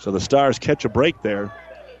 So the Stars catch a break there,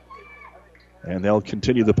 and they'll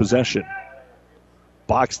continue the possession.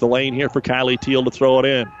 Box the lane here for Kylie Teal to throw it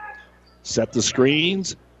in. Set the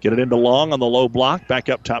screens. Get it into Long on the low block. Back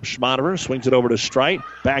up top, Schmaderer. Swings it over to Strite.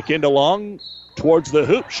 Back into Long towards the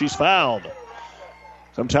hoop. She's fouled.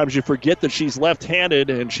 Sometimes you forget that she's left-handed,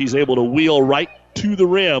 and she's able to wheel right to the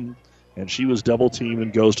rim. And she was double-teamed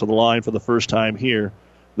and goes to the line for the first time here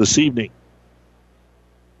this evening.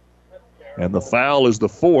 And the foul is the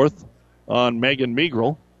fourth on Megan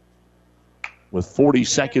Meagrel with 40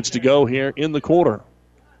 seconds to go here in the quarter.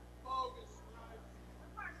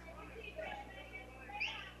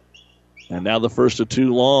 And now the first of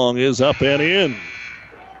two long is up and in.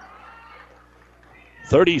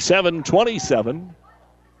 37-27.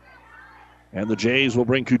 And the Jays will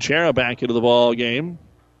bring Kuchera back into the ball game.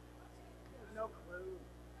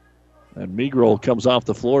 And Meagrel comes off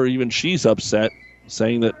the floor. Even she's upset,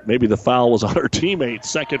 saying that maybe the foul was on her teammate.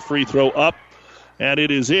 Second free throw up, and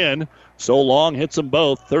it is in. So Long hits them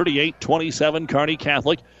both. 38-27, Kearney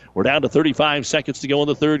Catholic. We're down to 35 seconds to go in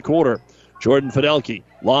the third quarter. Jordan Fidelke,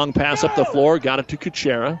 long pass up the floor, got it to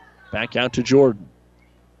Kuchera. Back out to Jordan.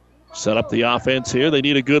 Set up the offense here. They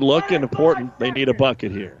need a good look, and important, they need a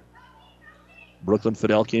bucket here. Brooklyn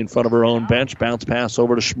Fidelke in front of her own bench. Bounce pass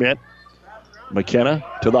over to Schmidt. McKenna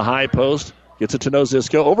to the high post. Gets it to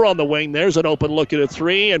Noziska. Over on the wing, there's an open look at a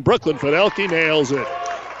three, and Brooklyn Fidelke nails it.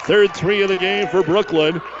 Third three of the game for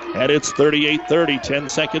Brooklyn, and it's 38-30. 10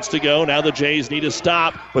 seconds to go. Now the Jays need to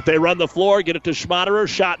stop, but they run the floor, get it to Schmaderer.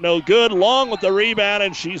 Shot no good. Long with the rebound,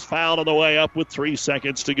 and she's fouled on the way up with 3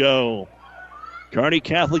 seconds to go. Kearney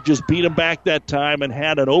Catholic just beat them back that time and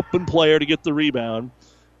had an open player to get the rebound,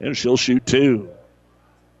 and she'll shoot two.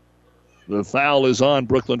 The foul is on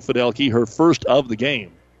Brooklyn Fidelke, her first of the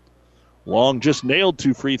game. Long just nailed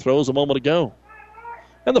 2 free throws a moment ago.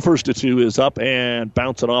 And the first of two is up and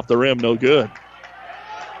bouncing off the rim, no good.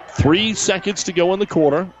 3 seconds to go in the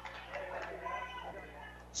quarter.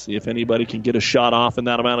 See if anybody can get a shot off in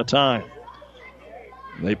that amount of time.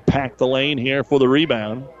 They pack the lane here for the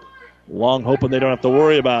rebound. Long hoping they don't have to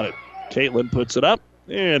worry about it. Caitlin puts it up,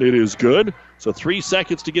 and it is good. So 3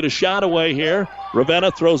 seconds to get a shot away here.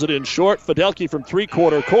 Ravenna throws it in short. Fidelke from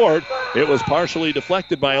three-quarter court. It was partially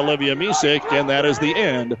deflected by Olivia Misek, and that is the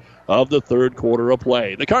end of the third quarter of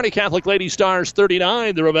play. The Kearney Catholic Lady Stars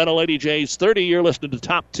 39, the Ravenna Lady Jays 30. You're listening to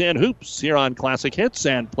Top 10 Hoops here on Classic Hits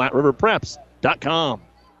and PlatteRiverPreps.com.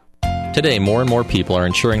 Today, more and more people are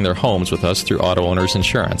insuring their homes with us through Auto Owners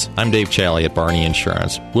Insurance. I'm Dave Challey at Barney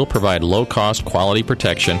Insurance. We'll provide low-cost, quality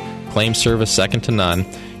protection, claim service second to none,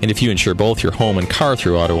 and if you insure both your home and car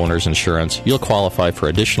through Auto Owners Insurance, you'll qualify for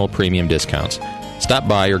additional premium discounts. Stop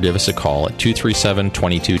by or give us a call at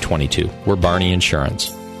 237-2222. We're Barney Insurance.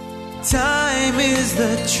 Time is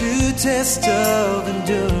the true test of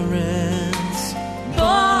endurance.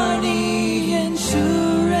 Barney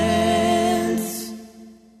Insurance.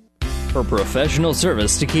 For professional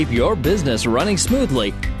service to keep your business running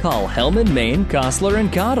smoothly, call Hellman, Maine, Kostler,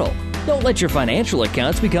 and Cottle. Don't let your financial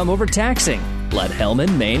accounts become overtaxing. Let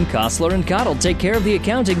Hellman, Maine, Kostler, and Cottle take care of the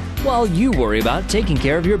accounting while you worry about taking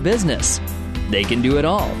care of your business. They can do it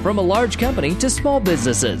all, from a large company to small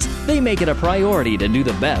businesses. They make it a priority to do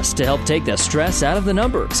the best to help take the stress out of the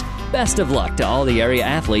numbers. Best of luck to all the area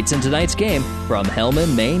athletes in tonight's game from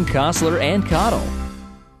Hellman, Maine, Kostler, and Cottle.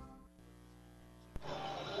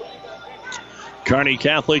 Kearney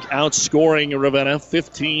Catholic outscoring Ravenna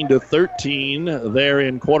 15-13 there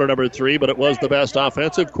in quarter number 3, but it was the best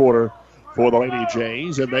offensive quarter for the Lady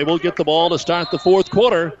Jays, and they will get the ball to start the fourth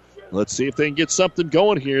quarter. Let's see if they can get something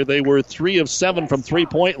going here. They were 3 of 7 from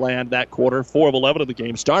three-point land that quarter, 4 of 11 of the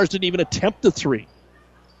game. Stars didn't even attempt a three.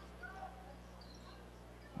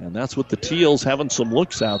 And that's with the Teals having some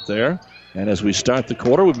looks out there. And as we start the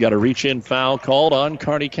quarter, we've got a reach-in foul called on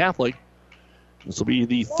Kearney Catholic. This will be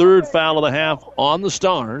the third foul of the half on the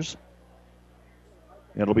Stars.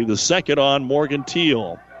 It'll be the second on Morgan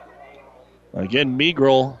Teal. Again,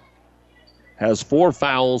 Meagrel has 4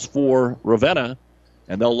 fouls for Ravenna,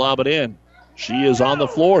 and they'll lob it in. She is on the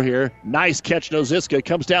floor here. Nice catch, Noziska.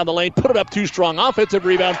 Comes down the lane, put it up too strong. Offensive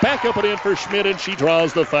rebound, back up and in for Schmidt, and she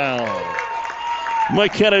draws the foul.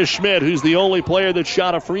 McKenna Schmidt, who's the only player that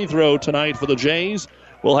shot a free throw tonight for the Jays,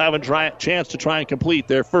 will have a chance to try and complete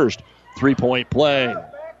their first three-point play.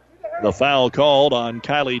 The foul called on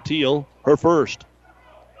Kylie Teal, her first.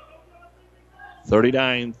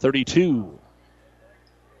 39-32.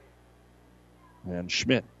 And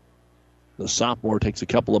Schmidt, the sophomore, takes a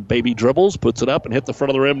couple of baby dribbles, puts it up and hit the front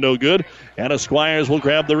of the rim, no good. Anna Squires will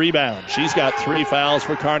grab the rebound. She's got 3 fouls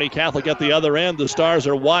for Kearney Catholic at the other end. The Stars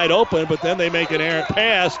are wide open, but then they make an errant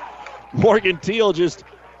pass. Morgan Teal just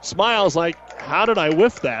smiles like, how did I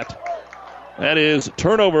whiff that? That is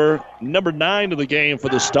turnover number 9 of the game for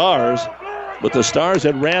the Stars. But the Stars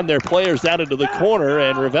had ran their players down into the corner,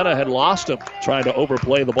 and Ravenna had lost them trying to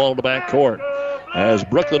overplay the ball in the back court. As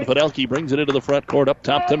Brooklyn Fidelki brings it into the front court, up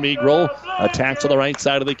top to Meagrel. Attacks on the right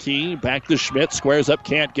side of the key. Back to Schmidt. Squares up,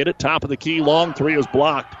 can't get it. Top of the key, long three is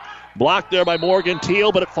blocked. Blocked there by Morgan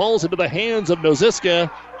Teal, but it falls into the hands of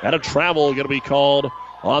Noziska. And a travel going to be called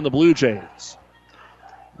on the Blue Jays.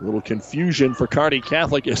 A little confusion for Kearney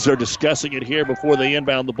Catholic as they're discussing it here before they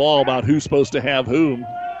inbound the ball about who's supposed to have whom.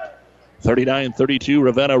 39-32,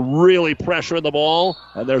 Ravenna really pressuring the ball,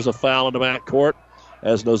 and there's a foul in the back court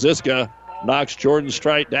as Noziska knocks Jordan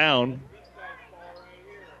Strite down.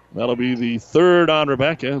 That'll be the third on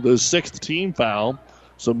Rebecca, the sixth team foul.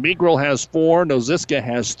 So Meagrel has 4, Noziska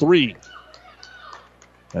has 3.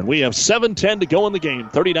 And we have 7:10 to go in the game.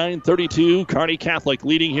 39-32, Kearney Catholic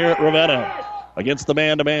leading here at Ravenna. Against the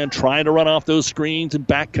man-to-man, trying to run off those screens and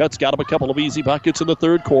back cuts. Got up a couple of easy buckets in the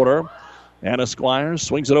third quarter. Anna Squires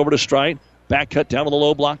swings it over to Strite. Back cut down to the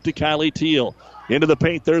low block to Kylie Teal. Into the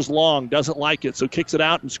paint, there's Long. Doesn't like it, so kicks it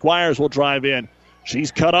out, and Squires will drive in.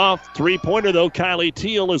 She's cut off. Three-pointer, though. Kylie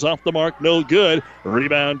Teal is off the mark. No good.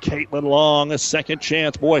 Rebound, Caitlin Long. A second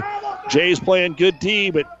chance. Boy, Jay's playing good D,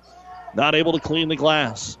 but not able to clean the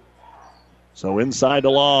glass. So inside to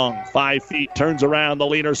Long. 5 feet. Turns around. The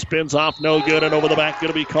leaner spins off. No good. And over the back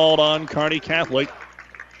going to be called on Kearney Catholic.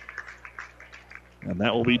 And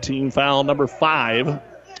that will be team foul number 5.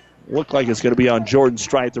 Looked like it's going to be on Jordan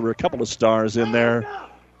Strite. There were a couple of Stars in there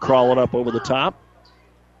crawling up over the top.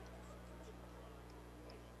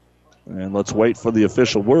 And let's wait for the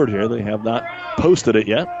official word here. They have not posted it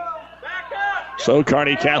yet. So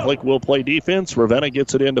Kearney Catholic will play defense. Ravenna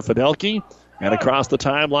gets it into Fidelki. And across the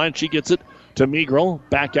timeline, she gets it to Meagrel.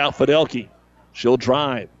 Back out Fidelki. She'll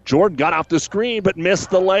drive. Jordan got off the screen but missed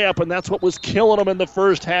the layup, and that's what was killing them in the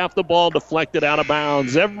first half. The ball deflected out of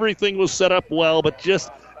bounds. Everything was set up well, but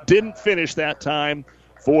just didn't finish that time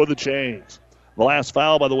for the Jays. The last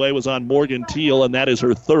foul, by the way, was on Morgan Teal, and that is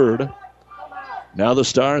her third. Now the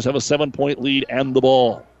Stars have a 7-point lead and the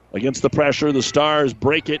ball. Against the pressure, the Stars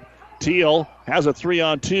break it. Teal has a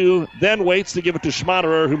 3-on-2, then waits to give it to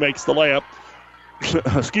Schmaderer, who makes the layup.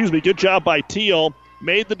 Excuse me, good job by Teal.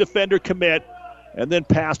 Made the defender commit, and then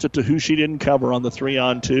passed it to who she didn't cover on the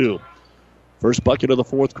 3-on-2. First bucket of the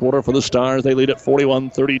fourth quarter for the Stars. They lead at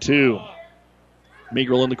 41-32.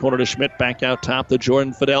 Meagrel in the corner to Schmidt, back out top to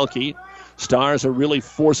Jordan Fidelki. Stars are really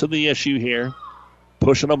forcing the issue here.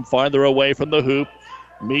 Pushing them farther away from the hoop.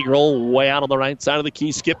 Meagrel way out on the right side of the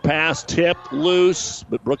key. Skip pass, tipped, loose.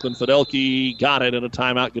 But Brooklyn Fidelki got it, and a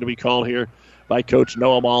timeout going to be called here by Coach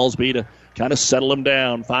Noah Malsby to kind of settle him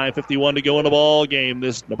down. 5:51 to go in the ball game.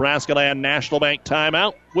 This Nebraska Land National Bank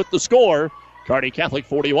timeout with the score. Kearney Catholic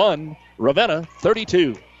 41, Ravenna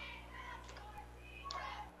 32.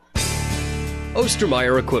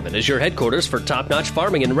 Ostermeyer Equipment is your headquarters for top-notch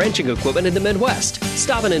farming and ranching equipment in the Midwest.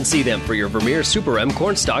 Stop in and see them for your Vermeer Super M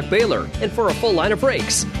cornstalk baler and for a full line of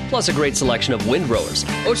rakes, plus a great selection of windrowers.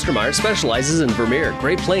 Ostermeyer specializes in Vermeer,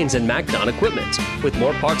 Great Plains, and MacDon equipment. With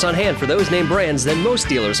more parts on hand for those name brands than most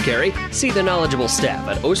dealers carry, see the knowledgeable staff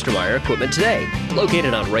at Ostermeyer Equipment today.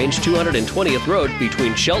 Located on Range 220th Road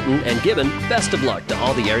between Shelton and Gibbon, best of luck to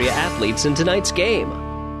all the area athletes in tonight's game.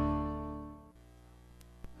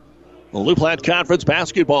 The Loup Platte Conference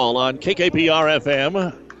basketball on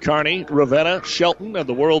KKPR-FM. Kearney, Ravenna, Shelton, and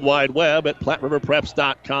the World Wide Web at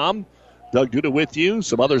PlatteRiverPreps.com. Doug Duda with you.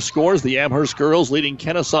 Some other scores. The Amherst girls leading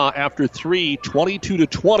Kennesaw after 3,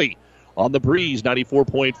 22-20 on the Breeze,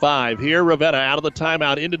 94.5. Here, Ravenna out of the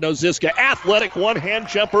timeout into Noziska. Athletic one-hand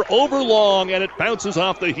jumper over Long, and it bounces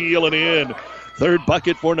off the heel and in. Third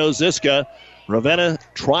bucket for Noziska. Ravenna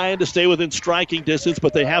trying to stay within striking distance,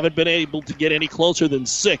 but they haven't been able to get any closer than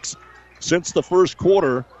 6 since the first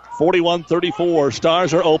quarter. 41-34.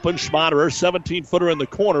 Stars are open. Schmaderer, 17-footer in the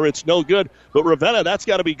corner. It's no good. But Ravenna, that's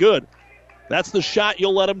got to be good. That's the shot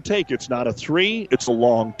you'll let them take. It's not a 3. It's a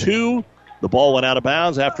long 2. The ball went out of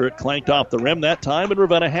bounds after it clanked off the rim that time, and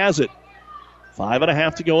Ravenna has it.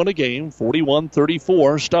 5.5 to go in the game.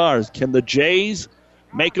 41-34. Stars. Can the Jays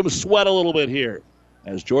make them sweat a little bit here?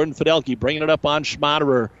 As Jordan Fidelki bringing it up on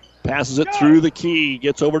Schmaderer. Passes it through the key.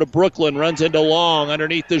 Gets over to Brooklyn. Runs into Long.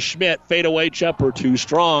 Underneath the Schmidt. Fadeaway jumper. Too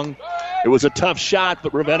strong. It was a tough shot,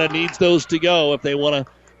 but Ravenna needs those to go if they want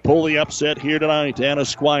to pull the upset here tonight. Anna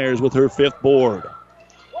Squires with her 5th board.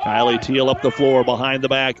 Kylie Teal up the floor behind the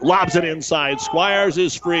back. Lobs it inside. Squires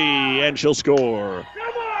is free, and she'll score.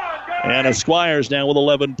 Anna Squires now with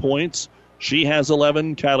 11 points. She has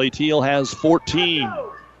 11. Kylie Teal has 14.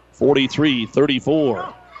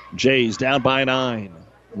 43-34. Jays down by 9.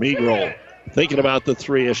 Meagrel thinking about the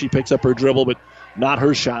 3 as she picks up her dribble, but Not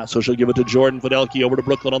her shot, so she'll give it to Jordan Fidelki over to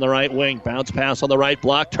Brooklyn on the right wing. Bounce pass on the right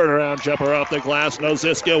block. Turnaround jumper off the glass.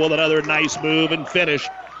 Noziska with another nice move and finish.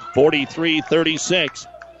 43-36.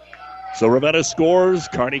 So Ravenna scores.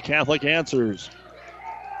 Kearney Catholic answers.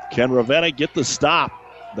 Can Ravenna get the stop?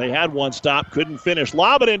 They had one stop, couldn't finish.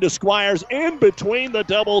 Lob it into Squires in between the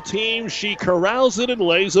double teams. She corrals it and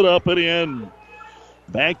lays it up and in.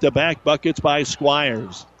 Back-to-back buckets by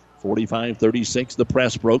Squires. 45-36, the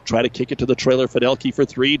press broke. Try to kick it to the trailer. Fidelki for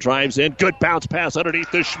three. Drives in. Good bounce pass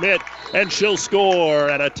underneath to Schmidt. And she'll score.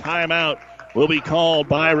 And a timeout will be called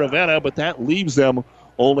by Ravenna. But that leaves them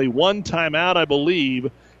only one timeout, I believe,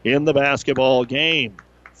 in the basketball game.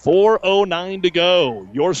 4:09 to go.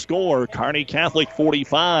 Your score, Kearney Catholic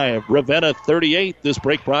 45, Ravenna 38. This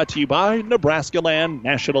break brought to you by Nebraska Land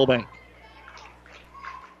National Bank.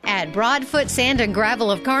 At Broadfoot Sand and Gravel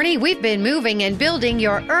of Kearney, we've been moving and building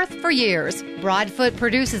your earth for years. Broadfoot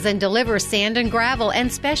produces and delivers sand and gravel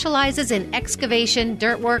and specializes in excavation,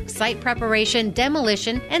 dirt work, site preparation,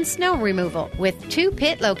 demolition, and snow removal, with 2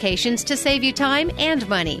 pit locations to save you time and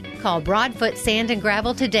money. Call Broadfoot Sand and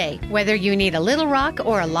Gravel today, whether you need a little rock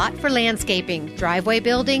or a lot for landscaping, driveway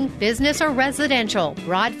building, business, or residential.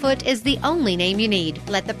 Broadfoot is the only name you need.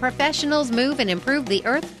 Let the professionals move and improve the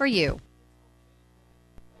earth for you.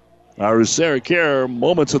 Our Sarah Care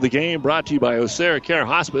Moments of the Game brought to you by Sarah Care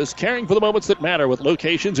Hospice, caring for the moments that matter with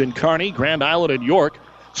locations in Kearney, Grand Island, and York,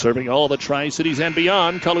 serving all the Tri-Cities and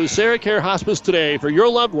beyond. Call Sarah Care Hospice today for your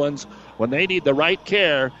loved ones when they need the right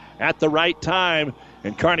care at the right time.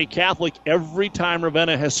 And Kearney Catholic, every time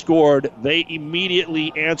Ravenna has scored, they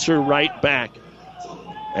immediately answer right back.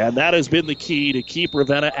 And that has been the key to keep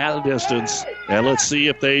Ravenna at a distance. And let's see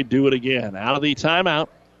if they do it again. Out of the timeout,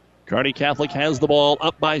 Kearney Catholic has the ball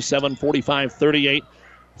up by 7, 45-38.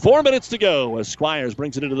 4 minutes to go as Squires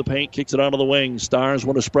brings it into the paint, kicks it onto the wing. Stars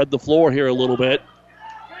want to spread the floor here a little bit.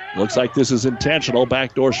 Looks like this is intentional.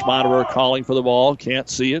 Backdoor Schmaderer calling for the ball. Can't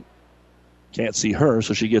see it. Can't see her,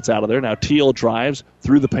 so she gets out of there. Now Teal drives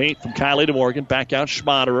through the paint from Kylie to Morgan. Back out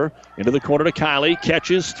Schmaderer. Into the corner to Kylie.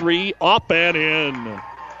 Catches 3. Up and in.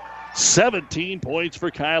 17 points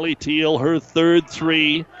for Kylie Teal. Her third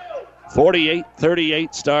 3.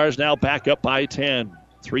 48-38, Stars now back up by 10.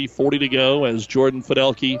 3:40 to go as Jordan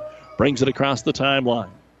Fidelki brings it across the timeline.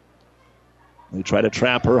 They try to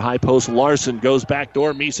trap her. High post Larson goes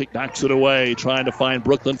backdoor. Misek knocks it away, trying to find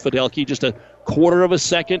Brooklyn Fidelki just a quarter of a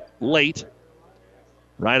second late.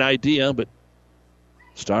 Right idea, but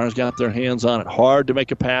Stars got their hands on it. Hard to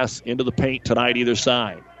make a pass into the paint tonight either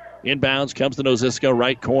side. Inbounds comes to Noziska,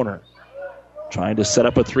 right corner. Trying to set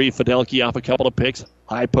up a 3. Fidelki off a couple of picks.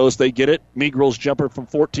 High post, they get it. Megrel's jumper from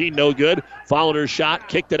 14, no good. Followed her shot,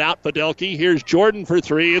 kicked it out. Fidelki. Here's Jordan for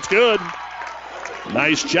 3. It's good.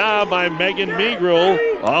 Nice job by Megan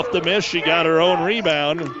Megrel. Off the miss, she got her own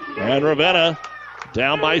rebound. And Ravenna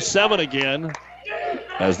down by 7 again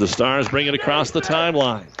as the Stars bring it across the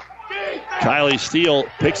timeline. Kylie Steele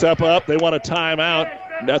picks up. They want a timeout.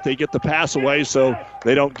 They get the pass away, so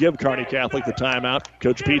they don't give Kearney Catholic the timeout.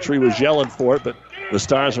 Coach Petrie was yelling for it, but the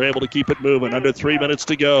Stars are able to keep it moving. Under 3 minutes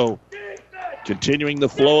to go. Continuing the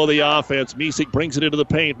flow of the offense. Misek brings it into the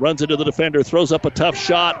paint, runs into the defender, throws up a tough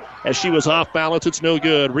shot. As she was off balance, it's no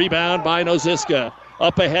good. Rebound by Noziska.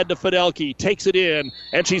 Up ahead to Fidelki. Takes it in,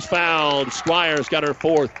 and she's fouled. Squires got her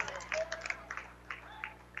 4th.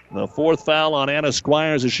 The 4th foul on Anna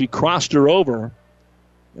Squires as she crossed her over.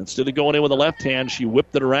 Instead of going in with the left hand, she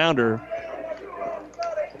whipped it around her.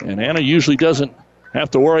 And Anna usually doesn't have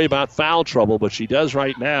to worry about foul trouble, but she does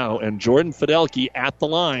right now. And Jordan Fidelki at the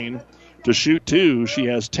line to shoot 2. She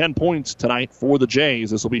has 10 points tonight for the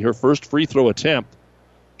Jays. This will be her first free throw attempt.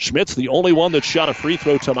 Schmidt's the only one that shot a free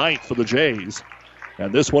throw tonight for the Jays.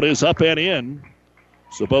 And this one is up and in.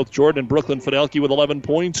 So both Jordan and Brooklyn Fidelki with 11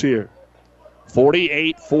 points here.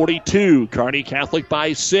 48-42. Kearney Catholic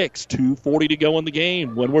by 6. 2:40 to go in the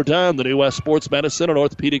game. When we're done, the New West Sports Medicine and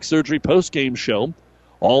Orthopedic Surgery postgame show.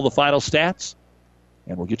 All the final stats,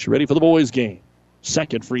 and we'll get you ready for the boys' game.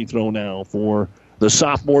 Second free throw now for the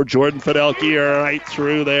sophomore Jordan Fidelki, right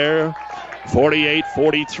through there.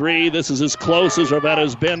 48-43. This is as close as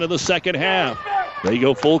Ravenna's been in the second half. They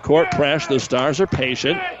go full court press. The Stars are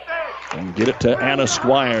patient. And get it to Anna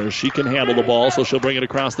Squires. She can handle the ball, so she'll bring it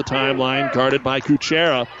across the timeline. Guarded by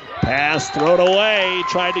Kuchera. Pass thrown away.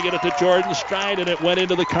 Tried to get it to Jordan Stride, and it went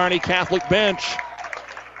into the Kearney Catholic bench.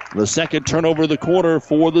 The second turnover of the quarter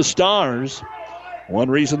for the Stars. One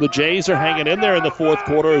reason the Jays are hanging in there in the fourth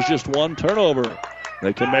quarter is just one turnover.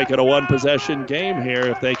 They can make it a one-possession game here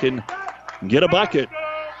if they can get a bucket.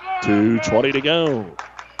 2:20 to go.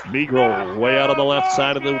 Megrel way out on the left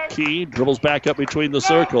side of the key. Dribbles back up between the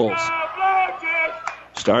circles.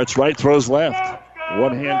 Starts right, throws left.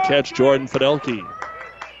 One-hand catch, Jordan Fidelki.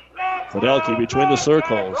 Fidelki between the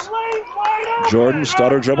circles. Jordan,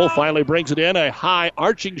 stutter dribble, finally brings it in. A high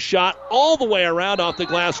arching shot all the way around off the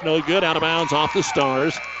glass. No good. Out of bounds off the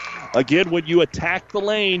Stars. Again, when you attack the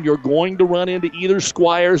lane, you're going to run into either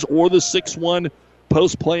Squires or the 6'1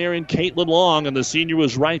 post player in Caitlin Long, and the senior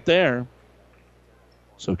was right there.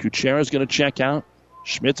 So Kuchera's going to check out.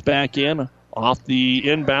 Schmidt's back in. Off the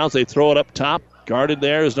inbounds, they throw it up top. Guarded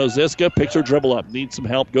there is Noziska. Picks her dribble up. Needs some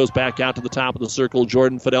help. Goes back out to the top of the circle.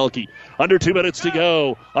 Jordan Fidelki. Under 2 minutes to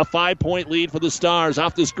go. A 5-point lead for the Stars.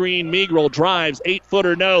 Off the screen, Meagrel drives.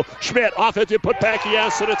 8-footer, no. Schmidt, offensive putback,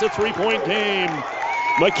 yes, and it's a 3-point game.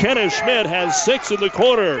 McKenna Schmidt has 6 in the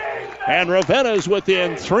quarter. And Ravenna's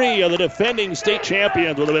within 3 of the defending state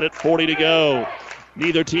champions with 1:40 to go.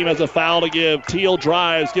 Neither team has a foul to give. Teal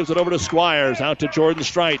drives, gives it over to Squires. Out to Jordan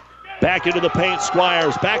Strite. Back into the paint,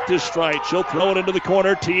 Squires. Back to Strite. She'll throw it into the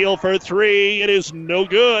corner. Teal for 3. It is no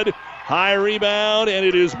good. High rebound, and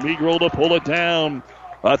it is Meagrel to pull it down.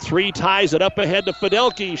 A 3 ties it up ahead to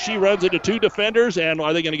Fidelki. She runs into 2 defenders, and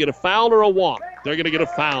are they going to get a foul or a walk? They're going to get a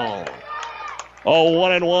foul. Oh,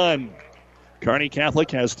 1-1. Kearney Catholic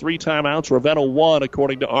has 3 timeouts. Ravenna 1,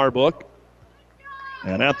 according to our book.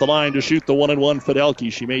 And at the line to shoot the 1-1,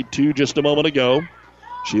 Fidelki. She made 2 just a moment ago.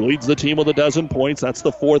 She leads the team with 12 points. That's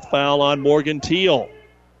the 4th foul on Morgan Teal.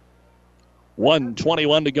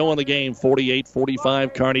 1:21 to go in the game.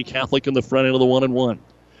 48-45. Kearney Catholic in the front end of the 1-1.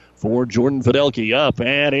 For Jordan Fidelki, up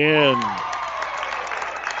and in.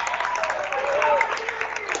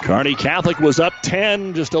 Kearney Catholic was up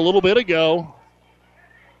 10 just a little bit ago.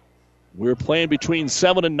 We're playing between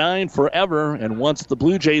 7 and 9 forever, and once the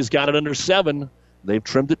Blue Jays got it under 7, they've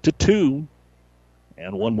trimmed it to 2.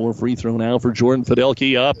 And one more free throw now for Jordan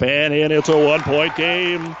Fidelki, up and in. It's a 1-point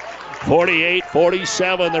game.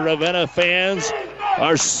 48-47. The Ravenna fans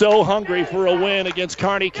are so hungry for a win against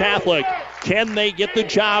Kearney Catholic. Can they get the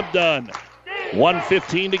job done?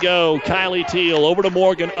 1:15 to go. Kylie Teal over to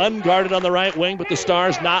Morgan, unguarded on the right wing, but the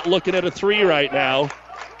Stars not looking at a 3 right now.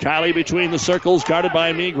 Kylie between the circles, guarded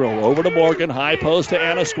by Meagrel. Over to Morgan, high post to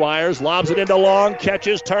Anna Squires, lobs it into Long,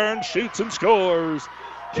 catches, turns, shoots, and scores.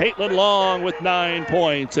 Caitlin Long with 9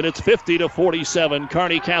 points, and it's 50-47.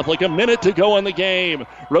 Kearney Catholic, a minute to go in the game.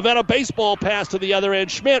 Ravenna baseball pass to the other end.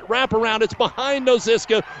 Schmidt, wrap around, it's behind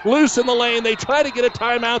Noziska, loose in the lane. They try to get a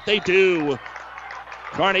timeout, they do.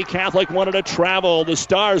 Kearney Catholic wanted to travel. The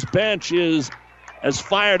Stars bench is as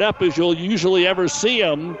fired up as you'll usually ever see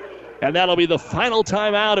them, and that'll be the final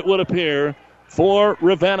timeout, it would appear, for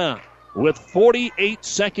Ravenna. With 48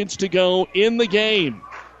 seconds to go in the game,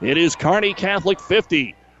 it is Kearney Catholic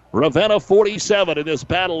 50. Ravenna 47 in this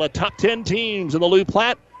battle of top 10 teams in the Lou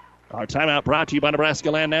Platte. Our timeout brought to you by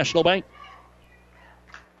Nebraska Land National Bank.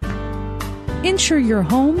 Insure your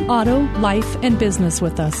home, auto, life, and business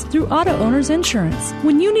with us through Auto Owners Insurance.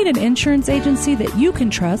 When you need an insurance agency that you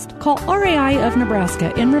can trust, call RAI of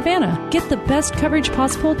Nebraska in Ravenna. Get the best coverage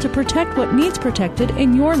possible to protect what needs protected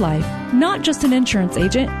in your life. Not just an insurance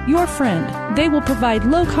agent, your friend. They will provide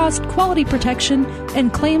low-cost, quality protection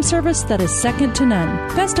and claim service that is second to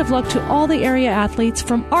none. Best of luck to all the area athletes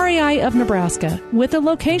from RAI of Nebraska, with a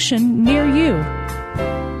location near you.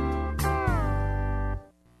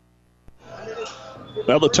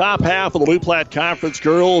 Well, the top half of the Lou Platte Conference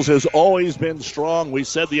girls has always been strong. We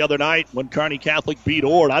said the other night when Kearney Catholic beat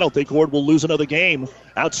Ord, I don't think Ord will lose another game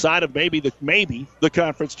outside of maybe the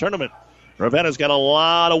conference tournament. Ravenna's got a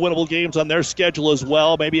lot of winnable games on their schedule as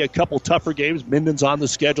well, maybe a couple tougher games. Minden's on the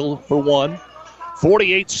schedule for one.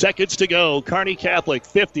 48 seconds to go. Kearney Catholic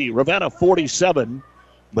 50, Ravenna 47,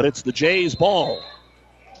 but it's the Jays' ball.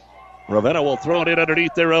 Ravenna will throw it in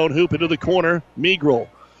underneath their own hoop into the corner. Meagrel.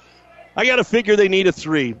 I got to figure they need a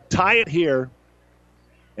 3. Tie it here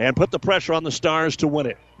and put the pressure on the Stars to win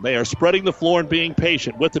it. They are spreading the floor and being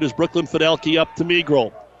patient. With it is Brooklyn Fidelki up to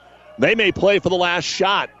Meagrel. They may play for the last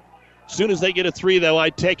shot. As soon as they get a 3, though,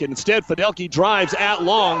 I'd take it. Instead, Fidelki drives at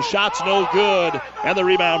Long. Shot's no good. And the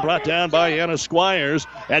rebound brought down by Anna Squires.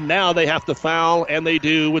 And now they have to foul, and they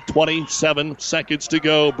do with 27 seconds to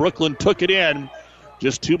go. Brooklyn took it in.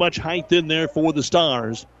 Just too much height in there for the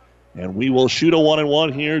Stars. And we will shoot a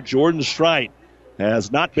 1-1 here. Jordan Strite has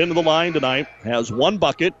not been to the line tonight. Has 1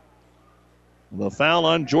 bucket. The foul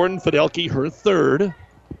on Jordan Fidelki, her 3rd.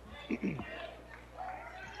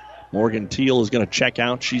 Morgan Teal is going to check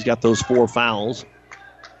out. She's got those 4 fouls.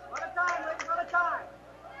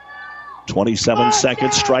 27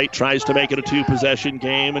 seconds. Strite tries to make it a 2-possession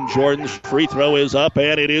game, and Jordan's free throw is up,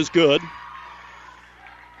 and it is good.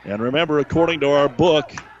 And remember, according to our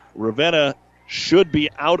book, Ravenna should be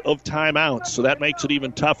out of timeouts, so that makes it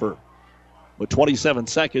even tougher. But 27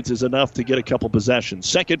 seconds is enough to get a couple possessions.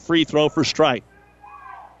 Second free throw for Strite.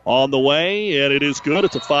 On the way, and it is good.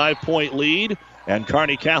 It's a 5-point lead. And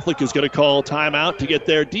Kearney Catholic is going to call timeout to get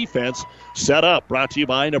their defense set up. Brought to you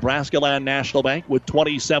by Nebraska Land National Bank with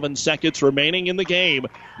 27 seconds remaining in the game.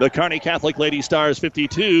 The Kearney Catholic Lady Stars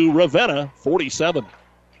 52, Ravenna 47.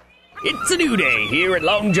 It's a new day here at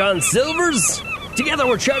Long John Silver's. Together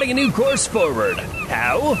we're charting a new course forward.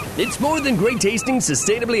 How? It's more than great tasting,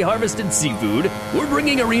 sustainably harvested seafood. We're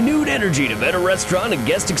bringing a renewed energy to better restaurant and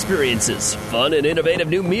guest experiences, fun and innovative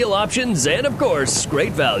new meal options, and of course,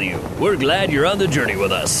 great value. We're glad you're on the journey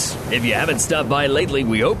with us. If you haven't stopped by lately,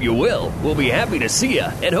 we hope you will. We'll be happy to see you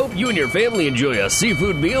and hope you and your family enjoy a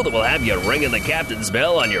seafood meal that will have you ringing the captain's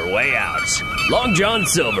bell on your way out. Long John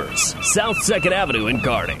Silver's, South 2nd Avenue in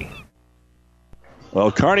Kearney. Well,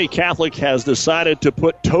 Kearney Catholic has decided to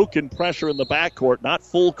put token pressure in the backcourt, not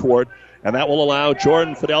full court, and that will allow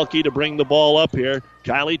Jordan Fidelke to bring the ball up here.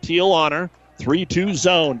 Kylie Teal on her. 3-2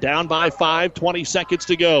 zone, down by 5, 20 seconds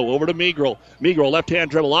to go. Over to Meagrel. Meagrel,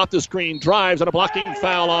 left-hand dribble off the screen, drives, and a blocking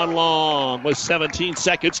foul on Long with 17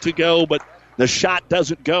 seconds to go, but the shot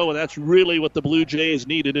doesn't go, and that's really what the Blue Jays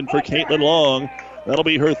needed. And for Caitlin Long, that'll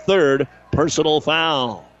be her third personal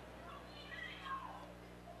foul.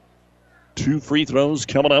 2 free throws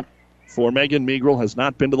coming up for Megan Meagrel. Has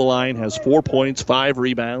not been to the line, has 4 points, 5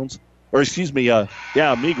 rebounds.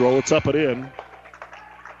 Meagrel, it's up and in.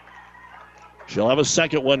 She'll have a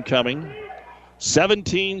second one coming.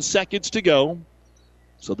 17 seconds to go.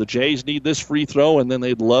 So the Jays need this free throw, and then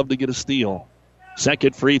they'd love to get a steal.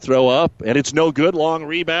 Second free throw up, and it's no good. Long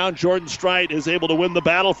rebound. Jordan Strite is able to win the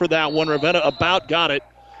battle for that one. Ravenna about got it.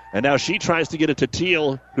 And now she tries to get it to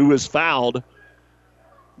Teal, who is fouled.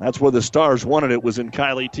 That's where the Stars wanted it, was in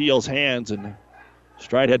Kylie Teal's hands, and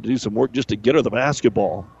Strite had to do some work just to get her the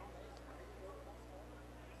basketball.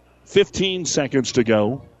 15 seconds to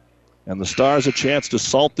go, and the Stars a chance to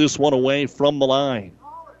salt this one away from the line.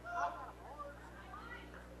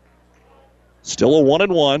 Still a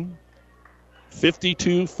 1-1.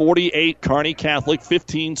 52-48, Kearney Catholic,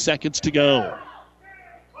 15 seconds to go.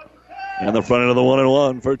 And the front end of the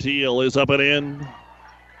 1-1 for Teal is up and in.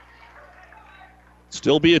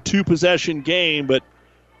 Still be a 2-possession game, but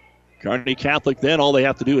Kearney Catholic then all they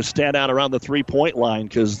have to do is stand out around the 3-point line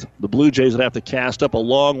because the Blue Jays would have to cast up a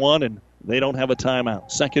long one, and they don't have a timeout.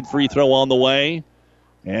 Second free throw on the way,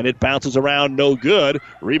 and it bounces around, no good.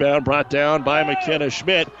 Rebound brought down by McKenna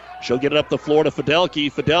Schmidt. She'll get it up the floor to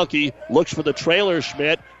Fidelke. Fidelke looks for the trailer.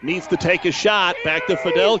 Schmidt needs to take a shot. Back to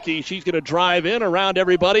Fidelke. She's going to drive in around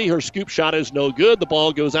everybody. Her scoop shot is no good. The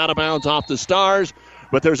ball goes out of bounds off the Stars.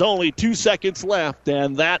 But there's only 2 seconds left,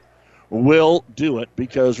 and that will do it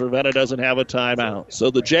because Ravenna doesn't have a timeout.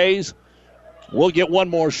 So the Jays will get one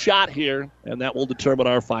more shot here, and that will determine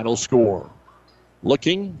our final score.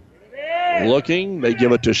 Looking. They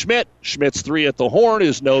give it to Schmidt. Schmidt's 3 at the horn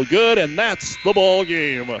is no good, and that's the ball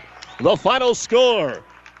game. The final score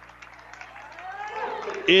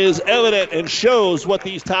is evident and shows what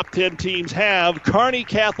these top 10 teams have. Kearney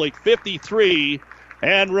Catholic 53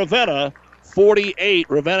 and Ravenna 48.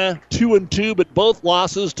 Ravenna 2-2, but both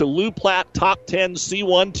losses to Lou Platte top 10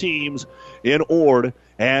 C1 teams in Ord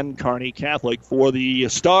and Kearney Catholic. For the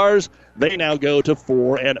Stars, they now go to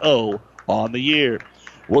 4-0 on the year.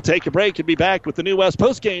 We'll take a break and be back with the New West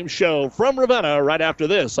postgame show from Ravenna right after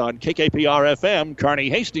this on KKPR-FM, Kearney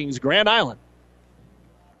Hastings, Grand Island.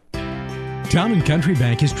 Town & Country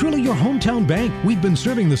Bank is truly your hometown bank. We've been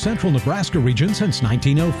serving the central Nebraska region since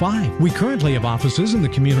 1905. We currently have offices in the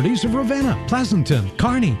communities of Ravenna, Pleasanton,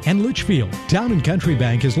 Kearney, and Litchfield. Town & Country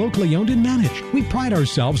Bank is locally owned and managed. We pride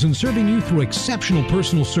ourselves in serving you through exceptional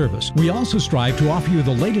personal service. We also strive to offer you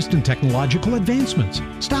the latest in technological advancements.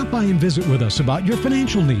 Stop by and visit with us about your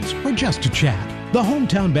financial needs or just to chat. The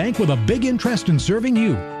hometown bank with a big interest in serving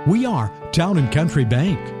you. We are Town & Country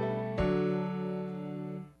Bank.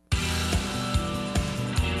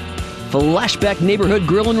 Flashback Neighborhood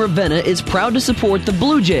Grill in Ravenna is proud to support the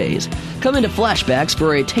Blue Jays. Come into Flashbacks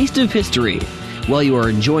for a taste of history. While you are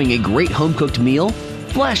enjoying a great home-cooked meal,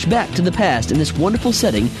 flash back to the past in this wonderful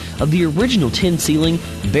setting of the original tin ceiling,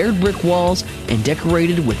 bared brick walls, and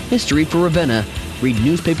decorated with history for Ravenna. Read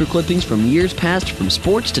newspaper clippings from years past, from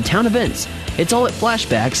sports to town events. It's all at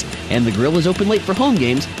Flashbacks, and the grill is open late for home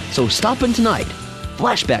games, so stop in tonight.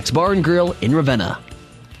 Flashbacks Bar and Grill in Ravenna.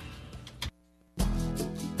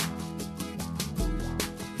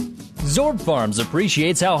 Zorb Farms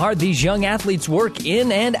appreciates how hard these young athletes work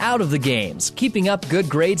in and out of the games. Keeping up good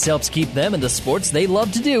grades helps keep them in the sports they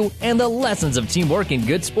love to do, and the lessons of teamwork and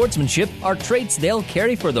good sportsmanship are traits they'll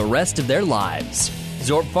carry for the rest of their lives.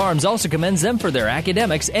 Zorp Farms also commends them for their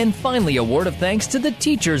academics, and finally a word of thanks to the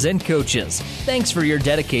teachers and coaches. Thanks for your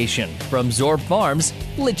dedication. From Zorp Farms,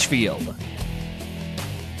 Litchfield.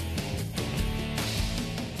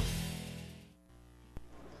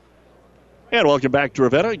 And welcome back to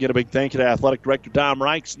Ravenna. Again, a big thank you to Athletic Director Dom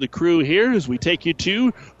Reichs and the crew here as we take you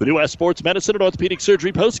to the New West Sports Medicine and Orthopedic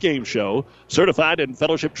Surgery postgame show. Certified and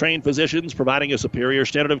fellowship-trained physicians providing a superior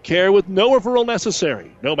standard of care with no referral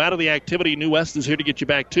necessary. No matter the activity, New West is here to get you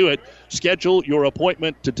back to it. Schedule your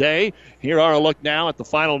appointment today. Here are a look now at the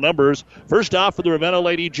final numbers. First off, for the Ravenna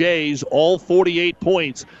Lady Jays, all 48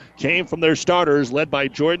 points came from their starters, led by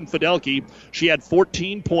Jordan Fidelke. She had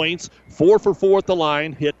 14 points, 4 for 4 at the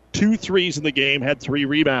line, hit 2 threes in the game, had 3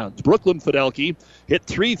 rebounds. Brooklyn Fidelke hit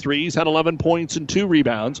 3 threes, had 11 points and 2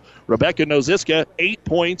 rebounds. Rebecca Noziska, 8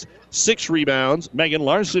 points, 6 rebounds. Megan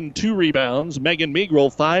Larson, 2 rebounds. Megan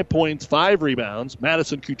Meagrel, 5 points, 5 rebounds.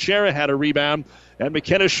 Madison Kuchera had a rebound. And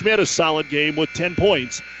McKenna Schmidt, a solid game with 10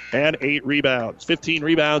 points and 8 rebounds. 15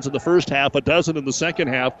 rebounds in the first half, a dozen in the second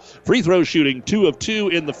half. Free throw shooting, 2 of 2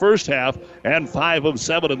 in the first half and 5 of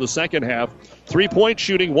 7 in the second half. 3-point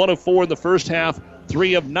shooting, 1 of 4 in the first half,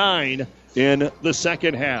 3 of 9 in the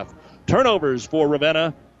second half. Turnovers for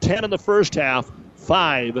Ravenna, 10 in the first half,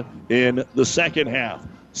 5 in the second half.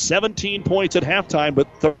 17 points at halftime, but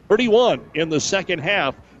 31 in the second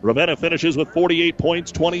half. Ravenna finishes with 48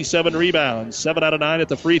 points, 27 rebounds, 7 out of 9 at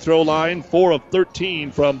the free throw line, 4 of 13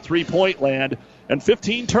 from three-point land, and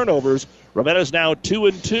 15 turnovers. Ravenna's now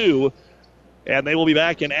 2-2, and they will be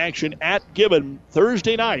back in action at Gibbon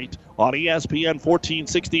Thursday night on ESPN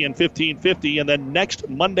 1460 and 1550, and then next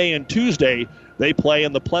Monday and Tuesday they play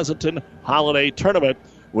in the Pleasanton Holiday Tournament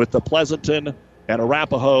with the Pleasanton and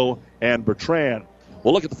Arapahoe and Bertrand.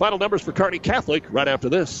 We'll look at the final numbers for Kearney Catholic right after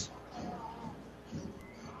this.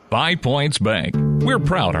 5 Points Bank. We're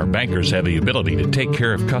proud our bankers have the ability to take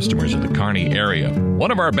care of customers in the Kearney area.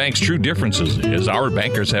 One of our bank's true differences is our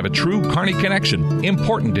bankers have a true Kearney connection,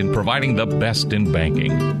 important in providing the best in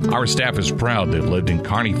banking. Our staff is proud they've lived in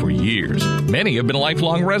Kearney for years. Many have been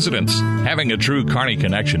lifelong residents. Having a true Kearney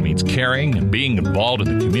connection means caring and being involved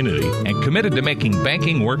in the community and committed to making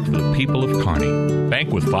banking work for the people of Kearney.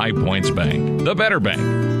 Bank with 5 Points Bank. The better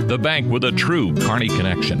bank. The bank with a true Kearney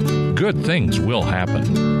connection. Good things will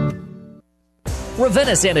happen.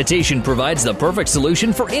 Ravenna Sanitation provides the perfect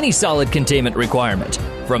solution for any solid containment requirement.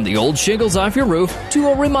 From the old shingles off your roof to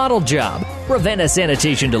a remodel job, Ravenna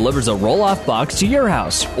Sanitation delivers a roll-off box to your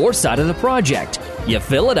house or side of the project. You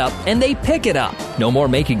fill it up and they pick it up. No more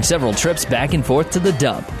making several trips back and forth to the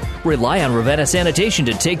dump. Rely on Ravenna Sanitation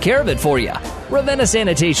to take care of it for you. Ravenna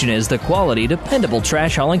Sanitation is the quality, dependable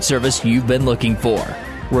trash hauling service you've been looking for.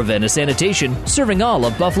 Ravenna Sanitation, serving all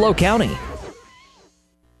of Buffalo County.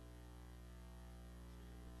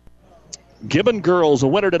 Gibbon girls a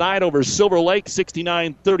winner tonight over Silver Lake,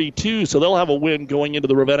 69-32, so they'll have a win going into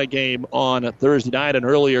the Ravenna game on Thursday night. And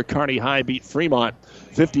earlier, Kearney High beat Fremont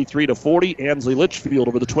 53-40. Ansley Litchfield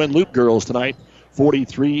over the Twin Loop girls tonight,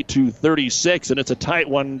 43-36, and it's a tight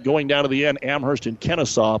one going down to the end. Amherst and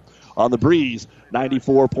Kennesaw on the breeze,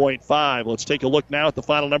 94.5. Let's take a look now at the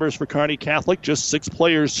final numbers for Kearney Catholic. Just 6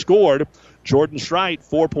 players scored. Jordan Streit,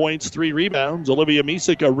 4 points, 3 rebounds. Olivia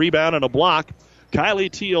Misek, a rebound and a block.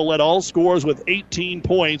 Kylie Teal led all scores with 18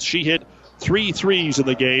 points. She hit 3 threes in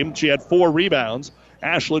the game. She had 4 rebounds.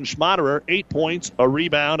 Ashlyn Schmaderer, 8 points, a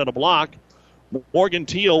rebound, and a block. Morgan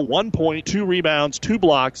Teal, 1 point, 2 rebounds, 2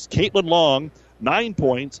 blocks. Caitlin Long, 9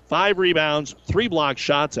 points, 5 rebounds, 3 block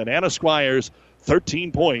shots. And Anna Squires,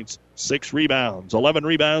 13 points, 6 rebounds. 11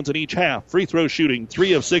 rebounds in each half. Free throw shooting,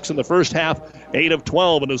 3 of 6 in the first half, 8 of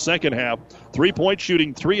 12 in the second half. 3-point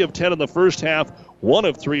shooting, 3 of 10 in the first half, 1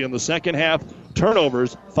 of 3 in the second half.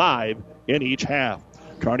 Turnovers, 5 in each half.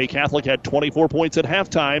 Kearney Catholic had 24 points at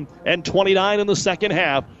halftime and 29 in the second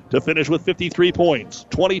half to finish with 53 points,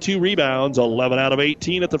 22 rebounds, 11 out of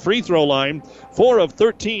 18 at the free throw line, 4 of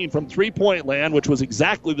 13 from three-point land, which was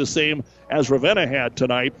exactly the same as Ravenna had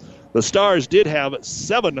tonight. The Stars did have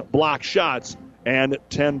 7 block shots and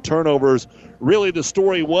 10 turnovers. Really, the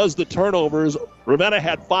story was the turnovers. Ravenna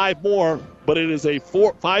had 5 more, but it is a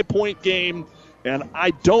 5-point game. And I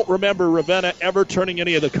don't remember Ravenna ever turning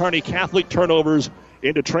any of the Kearney Catholic turnovers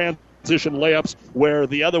into transition layups, where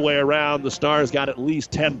the other way around, the Stars got at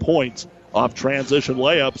least 10 points off transition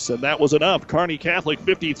layups, and that was enough. Kearney Catholic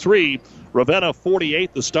 53, Ravenna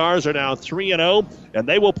 48. The Stars are now 3-0, and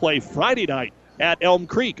they will play Friday night at Elm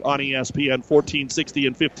Creek on ESPN 1460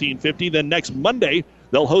 and 1550. Then next Monday,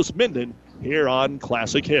 they'll host Minden here on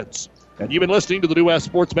Classic Hits. And you've been listening to the New West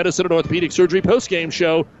Sports Medicine and Orthopedic Surgery postgame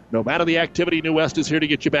show. No matter the activity, New West is here to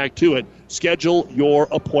get you back to it. Schedule your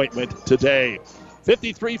appointment today.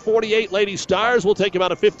 53-48 Lady Stars. We'll take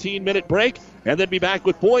about a 15-minute break and then be back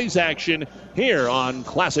with boys action here on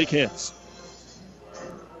Classic Hits.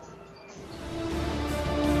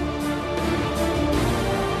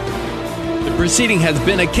 The proceeding has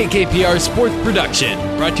been a KKPR sports production,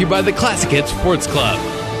 brought to you by the Classic Hits Sports Club.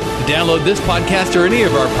 To download this podcast or any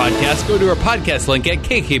of our podcasts, go to our podcast link at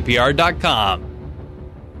kkpr.com.